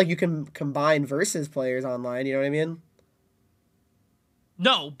 it's not like you can combine versus players online. You know what I mean?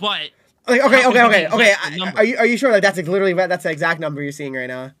 No, but like, okay. Are you sure that that's the exact number you're seeing right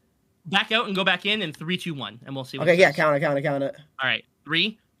now? Back out and go back in 3, 2, 1, and we'll see. Okay, yeah, count it. All right,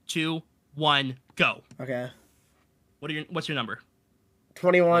 3, 2, 1, go. Okay. What's your number?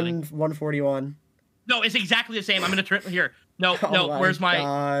 21,141. No, it's exactly the same. I'm gonna turn here. No. Where's my?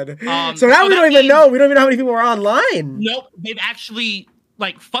 God. So now we don't even know. We don't even know how many people are online. Nope. They've actually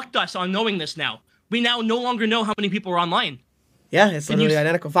fucked us on knowing this now. We now no longer know how many people are online. Yeah, it's literally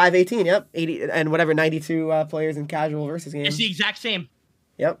identical. 518. Yep. 80 and whatever. 92 players in casual versus games. It's the exact same.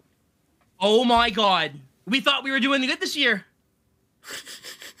 Yep. Oh my god. We thought we were doing good this year.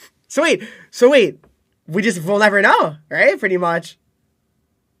 So wait. We'll never know, right? Pretty much.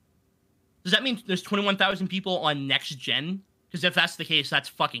 Does that mean there's 21,000 people on next gen? Because if that's the case, that's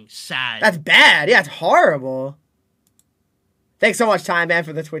fucking sad. That's bad. Yeah, it's horrible. Thanks so much, Time Man,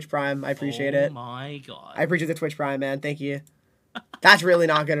 for the Twitch Prime. I appreciate it. Oh my god. I appreciate the Twitch Prime, man. Thank you. That's really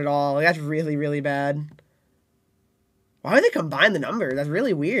not good at all. That's really, really bad. Why would they combine the numbers? That's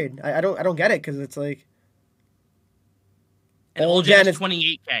really weird. I don't get it because it's like. And old gen is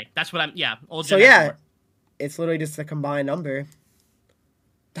 28K. That's what old gen. So yeah, it's literally just a combined number.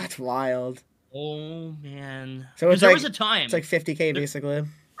 That's wild. Oh man. So there was a time. It's like 50K basically.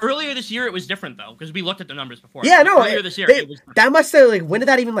 Earlier this year, it was different though because we looked at the numbers before. Yeah, no. Earlier this year, it was that must have when did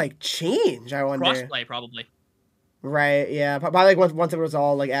that even change? I wonder. Crossplay probably. Right. Yeah. Probably once it was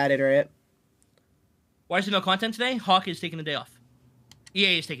all added, right? Why is there no content today? Hawk is taking a day off.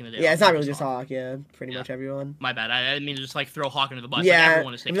 EA is taking a day off. Yeah, it's not really just Hawk. Yeah, pretty much everyone. My bad. I didn't mean to just throw Hawk under the bus. Yeah.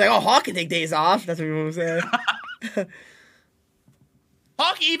 Everyone is taking. Like, Hawk can take days off. That's what everyone was saying.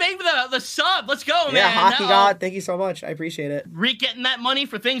 Hockey, thank you for the sub. Let's go, man. Yeah, Hockey God, thank you so much. I appreciate it. Getting that money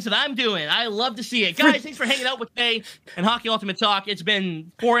for things that I'm doing. I love to see it. Guys, thanks for hanging out with me and Hockey Ultimate Talk. It's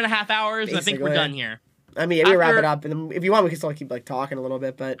been 4.5 hours, and I think we're done here. I mean, we wrap it up, and then if you want, we can still keep talking a little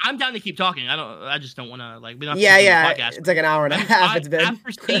bit. But I'm down to keep talking. I just don't want to We don't have to podcast. It's like an hour and a half. It's been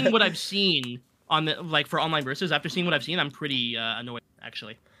after seeing what I've seen on the for online versus. After seeing what I've seen, I'm pretty annoyed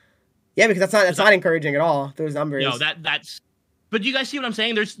actually. Yeah, because that's not encouraging at all. Those numbers. No, that's. But do you guys see what I'm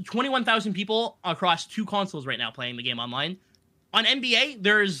saying? There's 21,000 people across 2 consoles right now playing the game online. On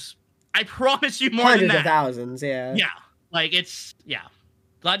NBA, I promise you more hundreds than that. of thousands. Yeah. Yeah, it's.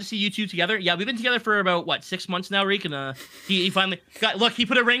 Glad to see you two together. Yeah, we've been together for about, what, 6 months now, Reek? And he finally got, look, he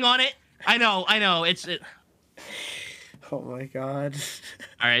put a ring on it. I know. Oh my God.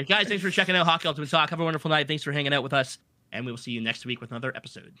 All right, guys, thanks for checking out Hockey Ultimate Talk. Have a wonderful night. Thanks for hanging out with us. And we will see you next week with another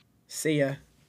episode. See ya.